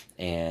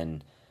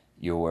 and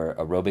you're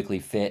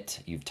aerobically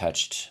fit. You've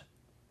touched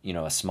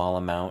a small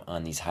amount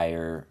on these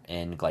higher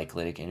end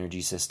glycolytic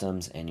energy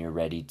systems, and you're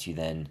ready to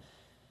then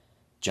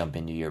jump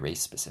into your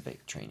race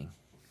specific training.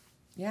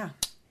 Yeah.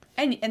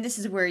 And this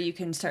is where you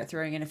can start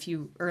throwing in a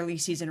few early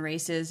season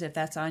races if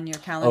that's on your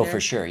calendar. Oh, for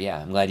sure.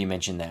 Yeah. I'm glad you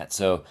mentioned that.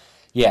 So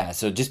yeah,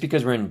 so just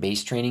because we're in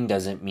base training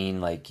doesn't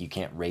mean like you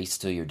can't race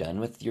till you're done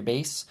with your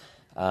base.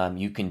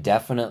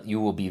 You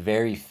will be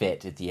very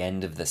fit at the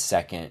end of the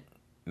second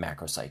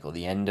macro cycle,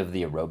 the end of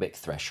the aerobic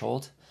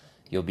threshold.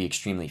 You'll be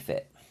extremely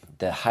fit.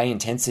 The high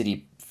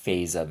intensity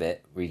phase of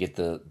it, where you get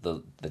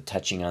the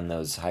touching on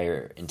those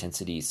higher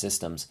intensity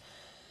systems,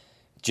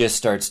 just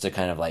starts to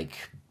kind of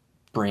like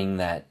bring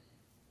that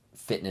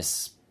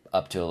fitness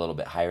up to a little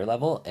bit higher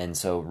level. And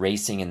so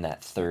racing in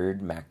that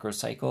third macro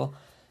cycle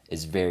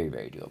is very,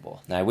 very doable.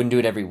 Now, I wouldn't do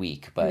it every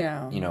week,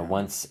 but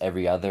once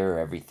every other or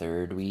every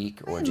third week,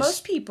 or just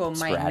most people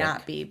sporadic. Might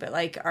not be, but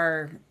like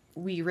our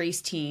We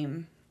Race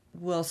team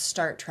will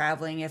start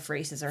traveling if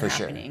races are for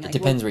happening. Sure. It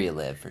depends where you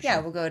live, for sure. Yeah,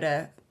 we'll go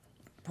to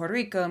Puerto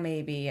Rico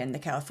maybe, and the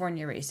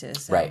California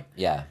races. So. Right,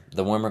 yeah.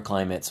 The warmer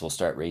climates will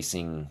start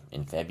racing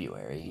in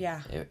February.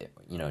 Yeah.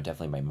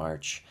 Definitely by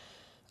March.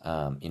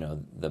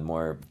 The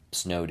more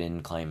snowed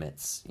in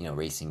climates,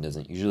 racing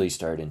doesn't usually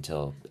start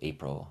until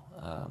April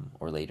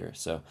or later.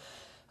 So,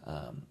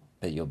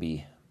 but you'll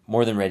be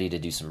more than ready to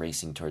do some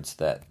racing towards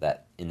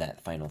that in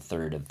that final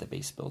third of the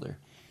base builder.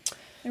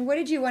 And what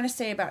did you want to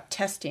say about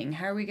testing?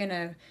 How are we going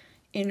to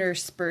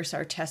intersperse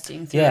our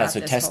testing throughout so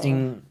this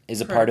testing is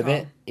a protocol? part of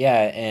it.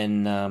 Yeah,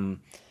 and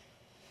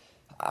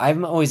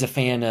I'm always a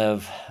fan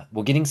of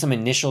getting some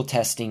initial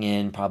testing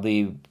in,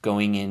 probably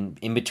going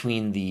in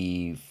between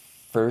the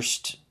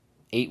first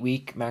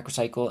 8-week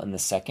macrocycle and the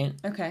second.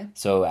 Okay.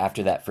 So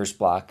after that first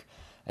block,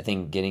 I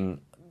think getting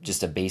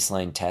just a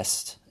baseline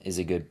test is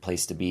a good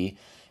place to be.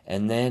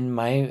 And then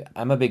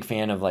I'm a big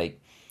fan of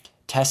like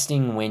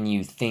testing when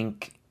you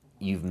think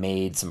you've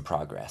made some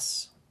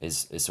progress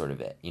is sort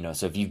of it.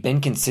 So if you've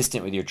been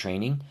consistent with your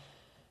training,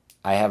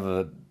 I have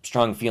a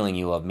strong feeling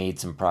you will have made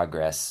some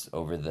progress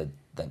over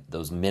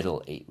those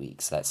middle 8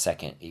 weeks, that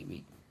second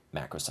 8-week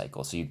macro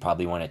cycle. So you'd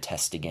probably want to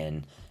test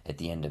again at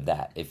the end of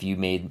that. If you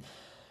made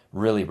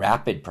really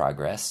rapid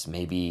progress,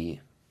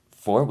 maybe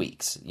 4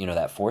 weeks,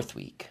 that fourth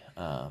week,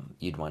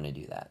 you'd want to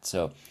do that.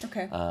 So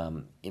okay.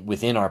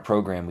 Within our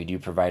program, we do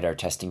provide our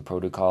testing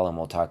protocol, and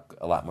we'll talk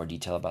a lot more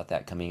detail about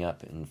that coming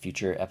up in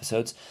future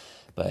episodes.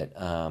 But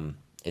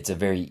it's a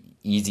very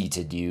easy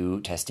to do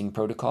testing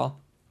protocol,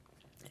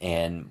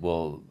 and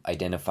we'll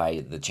identify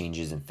the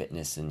changes in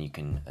fitness, and you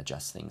can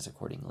adjust things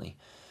accordingly.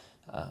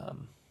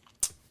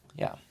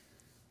 Yeah.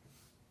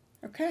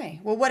 Okay.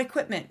 Well, what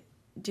equipment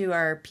do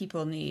our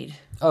people need?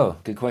 Oh,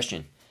 good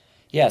question.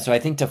 Yeah, so I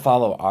think to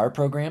follow our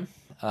program,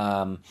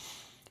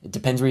 it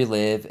depends where you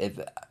live.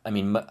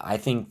 I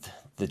think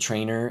the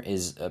trainer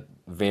is a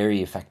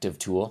very effective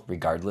tool,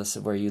 regardless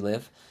of where you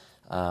live,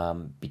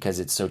 because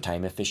it's so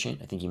time efficient.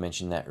 I think you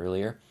mentioned that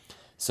earlier.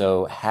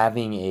 So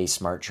having a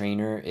smart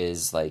trainer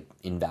is like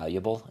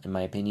invaluable, in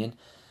my opinion.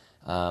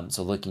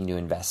 So looking to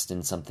invest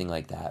in something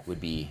like that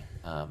would be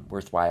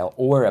worthwhile,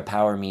 or a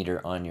power meter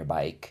on your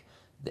bike,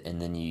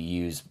 and then you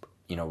use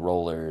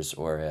rollers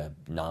or a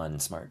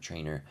non-smart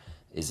trainer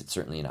is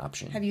certainly an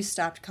option. Have you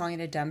stopped calling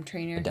it a dumb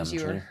trainer because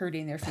you were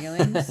hurting their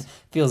feelings?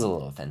 Feels a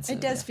little offensive.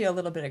 It does feel a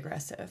little bit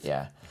aggressive.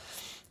 Yeah.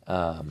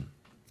 But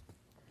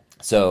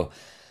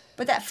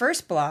that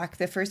first block,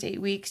 the first 8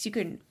 weeks, you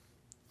can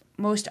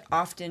most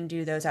often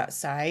do those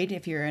outside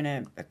if you're in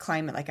a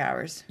climate like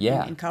ours.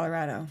 Yeah. In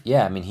Colorado.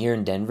 Yeah, here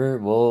in Denver,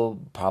 we'll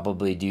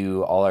probably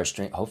do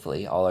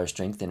hopefully all our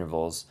strength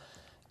intervals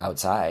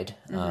outside.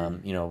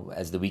 Mm-hmm.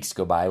 As the weeks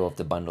go by, we'll have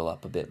to bundle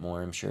up a bit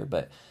more, I'm sure,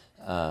 but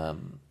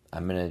I'm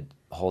going to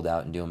hold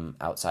out and do them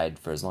outside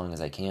for as long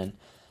as I can.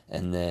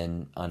 And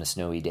then on a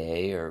snowy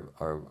day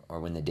or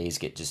when the days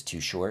get just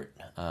too short,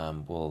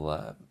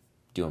 we'll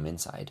do them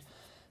inside.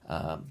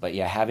 But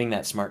yeah, having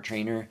that smart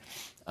trainer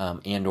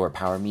and or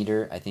power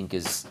meter, I think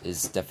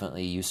is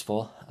definitely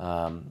useful.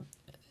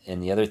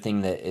 And the other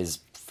thing that is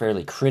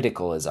fairly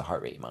critical is a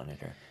heart rate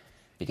monitor.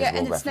 Because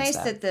and it's nice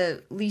that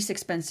the least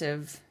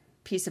expensive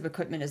piece of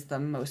equipment is the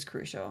most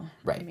crucial.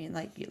 Right. I mean,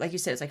 like you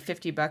said, it's like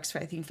 $50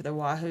 I think for the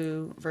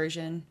Wahoo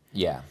version.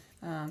 Yeah.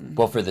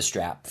 Well, for the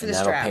strap. For and the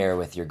that'll strap. pair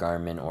with your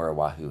Garmin or a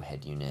Wahoo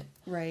head unit.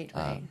 Right.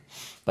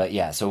 But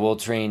yeah, so we'll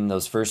train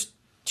those first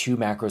 2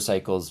 macro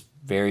cycles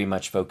very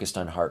much focused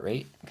on heart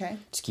rate. Okay.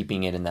 Just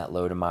keeping it in that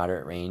low to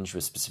moderate range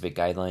with specific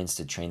guidelines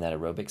to train that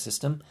aerobic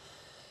system.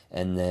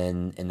 And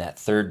then in that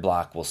third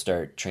block, we'll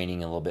start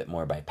training a little bit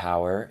more by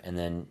power. And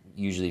then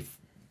usually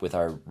with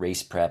our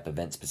race prep,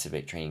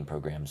 event-specific training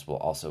programs, we'll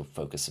also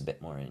focus a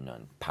bit more in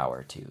on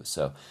power too.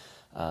 So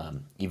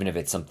even if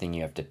it's something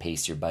you have to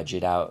pace your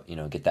budget out,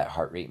 get that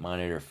heart rate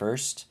monitor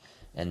first.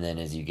 And then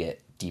as you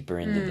get deeper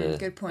into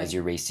good point. as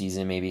your race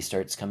season maybe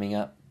starts coming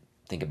up,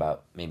 think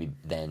about maybe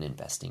then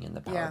investing in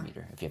the power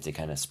meter if you have to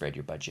kind of spread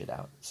your budget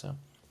out. So.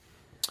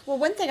 Well,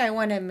 one thing I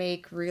want to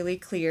make really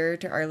clear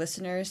to our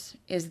listeners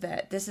is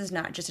that this is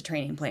not just a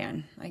training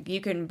plan. Like, you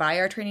can buy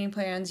our training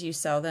plans, you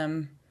sell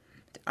them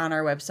on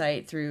our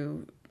website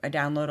through a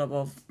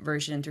downloadable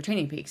version through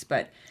Training Peaks,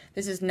 but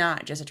this is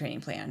not just a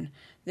training plan.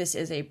 This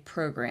is a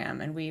program,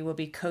 and we will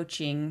be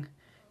coaching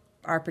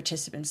our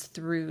participants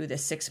through the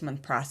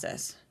 6-month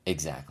process.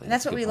 Exactly. And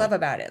that's what we love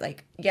about it.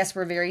 Like, yes,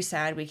 we're very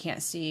sad we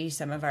can't see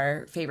some of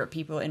our favorite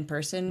people in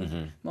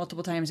person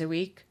multiple times a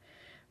week,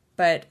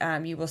 but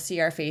you will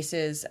see our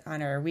faces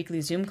on our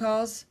weekly Zoom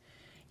calls.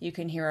 You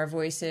can hear our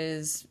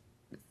voices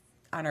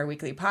on our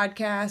weekly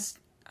podcast.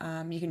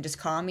 You can just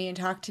call me and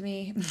talk to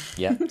me.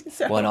 Yeah.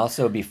 Well, and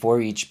also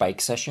before each bike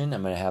session,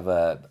 I'm going to have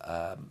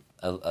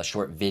a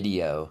short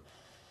video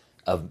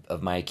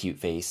of my cute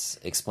face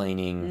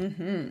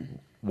explaining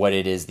what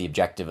it is the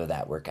objective of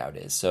that workout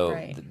is. So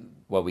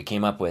what we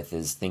came up with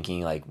is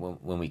thinking, like,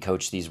 when we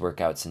coach these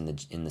workouts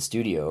in the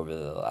studio over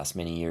the last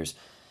many years,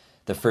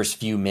 the first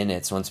few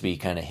minutes, once we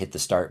kind of hit the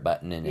start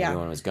button and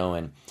everyone was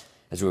going,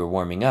 as we were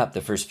warming up, the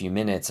first few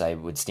minutes I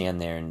would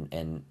stand there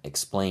and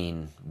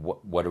explain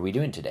what are we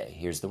doing today?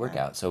 Here's the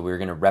workout. So we're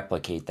going to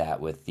replicate that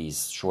with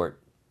these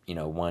short,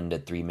 1 to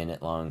 3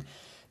 minute long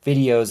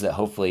videos that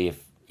hopefully,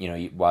 if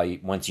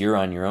once you're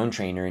on your own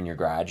trainer in your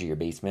garage or your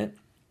basement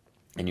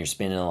and you're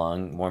spinning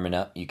along, warming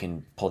up, you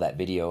can pull that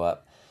video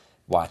up,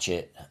 watch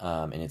it,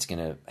 and it's going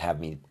to have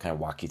me kind of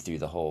walk you through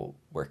the whole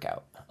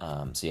workout.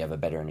 So you have a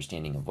better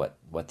understanding of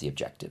what the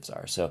objectives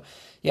are. So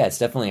yeah, it's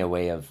definitely a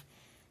way of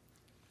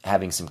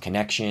having some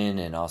connection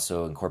and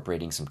also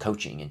incorporating some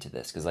coaching into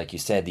this. Because like you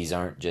said, these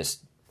aren't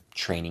just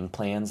training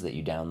plans that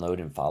you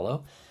download and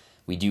follow.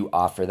 We do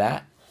offer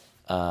that.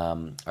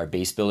 Our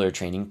base builder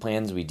training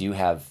plans, we do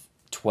have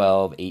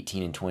 12,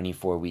 18, and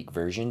 24 week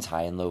versions,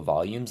 high and low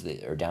volumes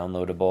that are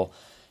downloadable.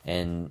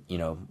 And,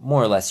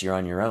 more or less you're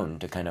on your own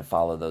to kind of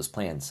follow those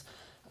plans.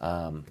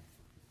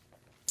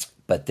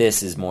 But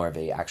this is more of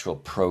a actual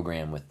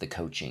program with the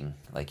coaching,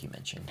 like you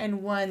mentioned.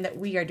 And one that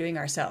we are doing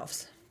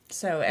ourselves.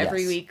 So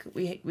every week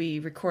we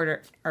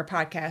record our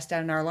podcast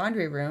down in our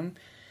laundry room.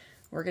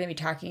 We're going to be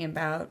talking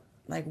about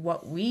like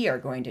what we are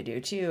going to do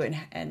too,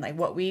 and like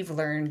what we've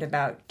learned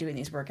about doing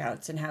these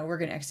workouts and how we're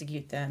going to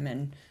execute them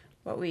and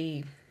what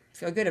we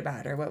feel good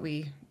about or what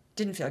we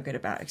didn't feel good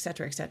about, et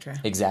cetera, et cetera.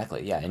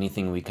 Exactly. Yeah.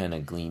 Anything we kind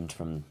of gleaned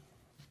from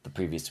the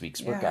previous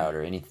week's workout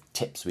or any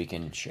tips we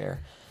can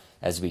share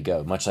as we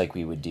go, much like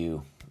we would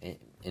do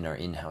in our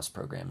in-house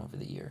program over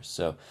the years.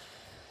 So,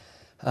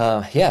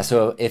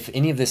 so if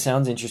any of this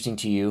sounds interesting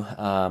to you,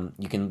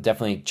 you can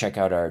definitely check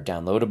out our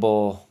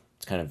downloadable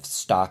kind of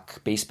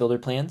stock base builder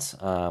plans,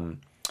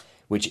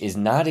 which is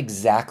not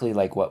exactly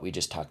like what we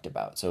just talked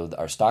about. So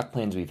our stock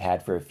plans we've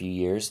had for a few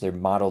years, they're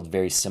modeled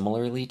very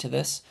similarly to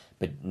this,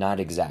 but not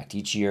exact.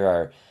 Each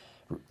year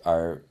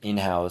our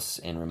in-house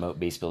and remote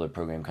base builder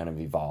program kind of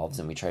evolves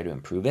and we try to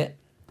improve it.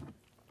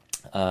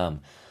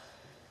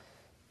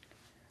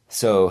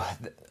 Sorry,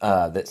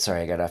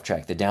 I got off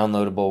track. The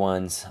downloadable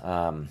ones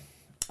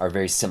are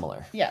very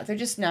similar. Yeah, they're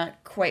just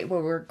not quite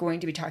what we're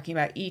going to be talking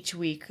about each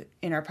week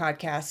in our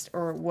podcast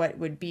or what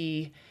would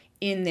be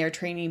in their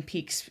Training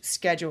Peaks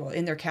schedule,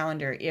 in their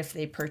calendar, if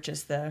they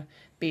purchase the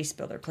base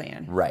builder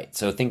plan. Right.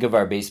 So think of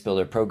our base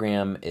builder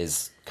program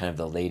as kind of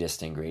the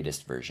latest and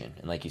greatest version.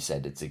 And like you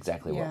said, it's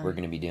exactly what we're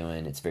going to be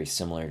doing. It's very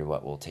similar to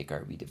what we'll take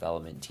our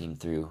redevelopment team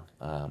through.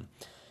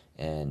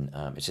 And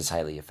it's just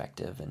highly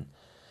effective and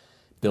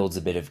builds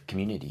a bit of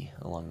community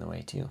along the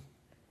way too.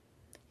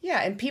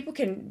 Yeah, and people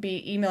can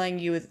be emailing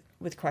you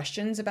with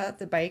questions about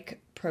the bike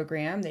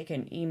program. They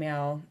can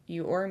email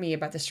you or me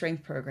about the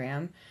strength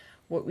program.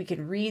 What we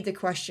can read the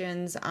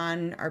questions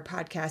on our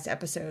podcast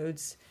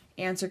episodes,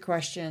 answer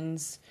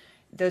questions.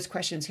 Those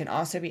questions can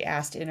also be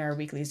asked in our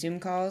weekly Zoom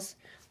calls.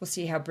 We'll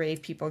see how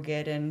brave people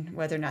get and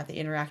whether or not they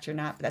interact or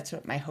not, but that's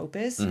what my hope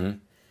is.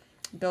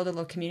 Mm-hmm. Build a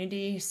little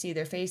community, see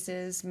their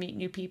faces, meet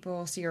new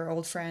people, see our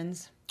old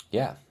friends.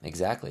 Yeah,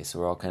 exactly. So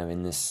we're all kind of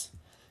in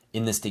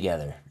this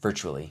together,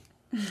 virtually.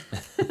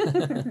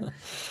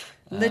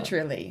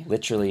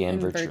 Literally and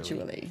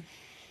virtually. All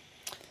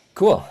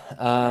Cool.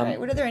 right.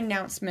 What other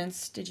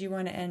announcements did you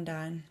want to end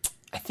on?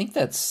 I think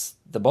that's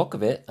the bulk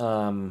of it.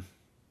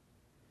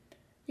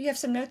 You have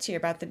some notes here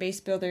about the Base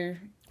Builder.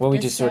 Well, we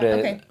just sort of...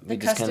 Okay, the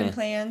custom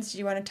plans. Do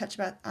you want to touch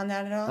on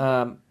that at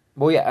all?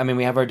 Well, yeah, I mean,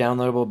 we have our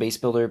downloadable Base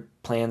Builder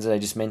plans that I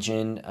just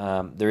mentioned.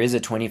 There is a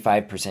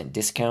 25%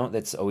 discount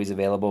that's always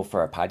available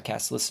for our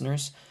podcast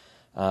listeners.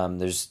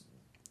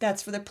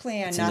 That's for the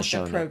plan, not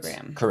the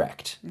program. Notes.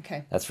 Correct.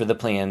 Okay. That's for the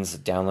plans,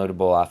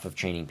 downloadable off of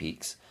Training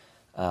Peaks.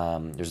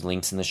 There's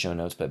links in the show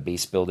notes, but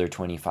Base Builder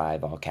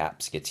 25, all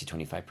caps, gets you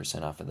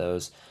 25% off of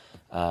those.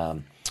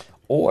 I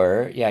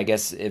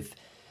guess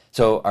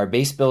so our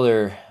Base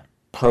Builder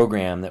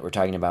program that we're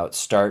talking about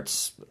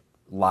starts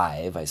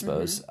live, I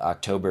suppose,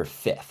 October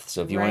 5th.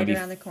 So if you want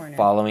to be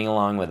following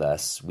along with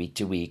us week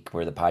to week,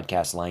 where the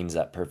podcast lines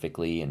up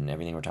perfectly and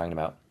everything we're talking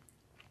about,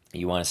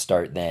 you want to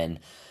start then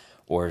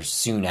or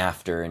soon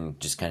after and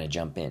just kind of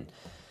jump in.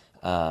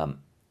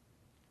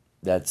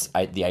 That's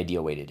the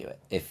ideal way to do it.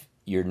 If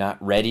you're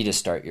not ready to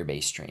start your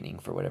base training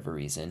for whatever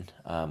reason,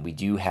 we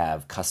do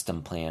have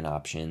custom plan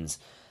options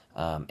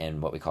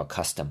and what we call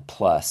custom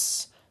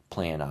plus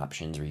plan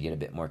options, where you get a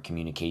bit more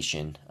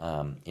communication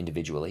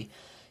individually.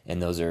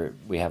 And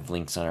we have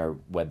links on our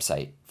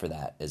website for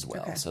that as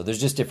well. Okay. So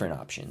there's just different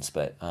options.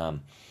 But,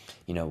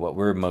 what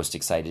we're most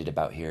excited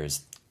about here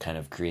is kind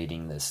of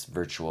creating this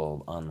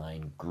virtual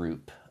online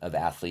group of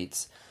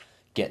athletes,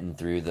 getting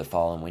through the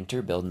fall and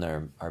winter,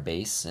 building our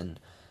base, and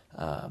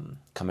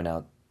coming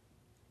out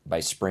by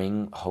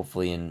spring,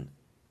 hopefully in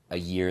a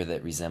year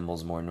that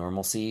resembles more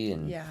normalcy.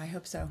 And yeah, I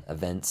hope so.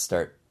 Events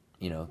start,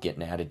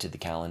 getting added to the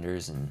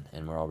calendars, and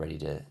we're all ready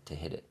to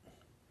hit it.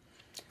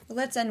 Well,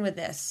 let's end with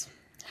this.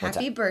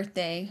 Happy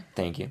birthday.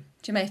 Thank you.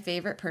 To my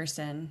favorite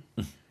person.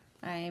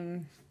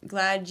 I'm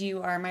glad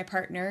you are my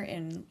partner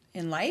in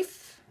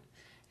life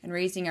and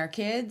raising our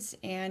kids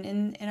and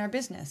in our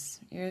business.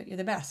 You're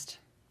the best.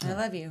 I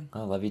love you. I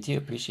love you too.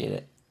 Appreciate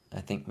it.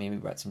 I think maybe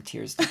brought some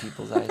tears to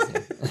people's eyes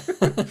here.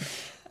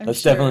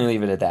 Let's definitely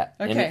leave it at that.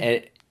 Okay.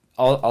 And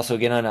also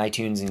get on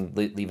iTunes and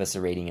leave us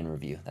a rating and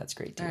review. That's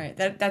great too. All right.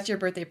 That's your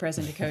birthday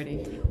present to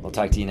Cody. We'll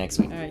talk to you next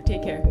week. All right.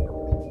 Take care.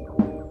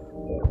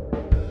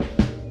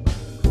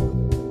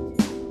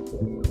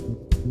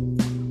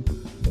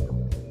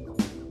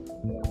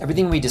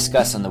 Everything we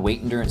discuss on the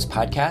Weight Endurance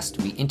podcast,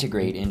 we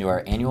integrate into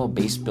our annual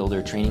Base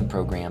Builder training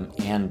program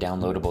and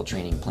downloadable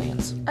training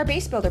plans. Our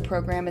Base Builder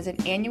program is an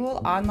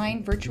annual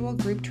online virtual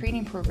group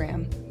training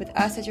program with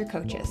us as your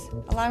coaches,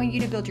 allowing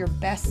you to build your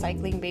best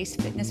cycling-based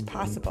fitness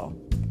possible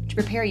to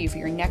prepare you for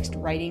your next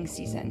riding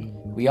season.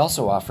 We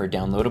also offer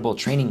downloadable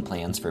training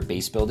plans for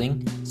base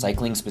building,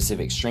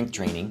 cycling-specific strength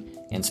training,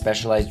 and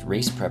specialized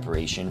race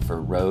preparation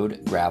for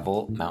road,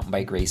 gravel, mountain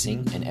bike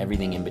racing, and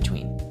everything in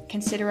between.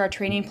 Consider our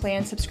training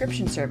plan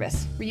subscription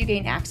service, where you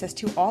gain access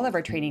to all of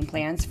our training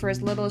plans for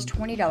as little as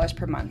 $20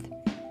 per month.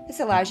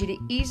 This allows you to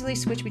easily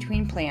switch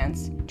between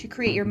plans to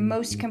create your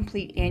most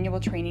complete annual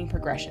training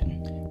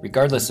progression.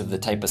 Regardless of the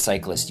type of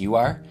cyclist you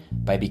are,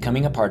 by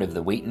becoming a part of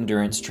the Weight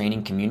Endurance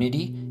training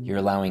community, you're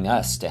allowing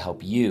us to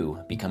help you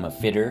become a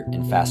fitter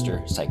and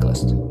faster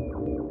cyclist.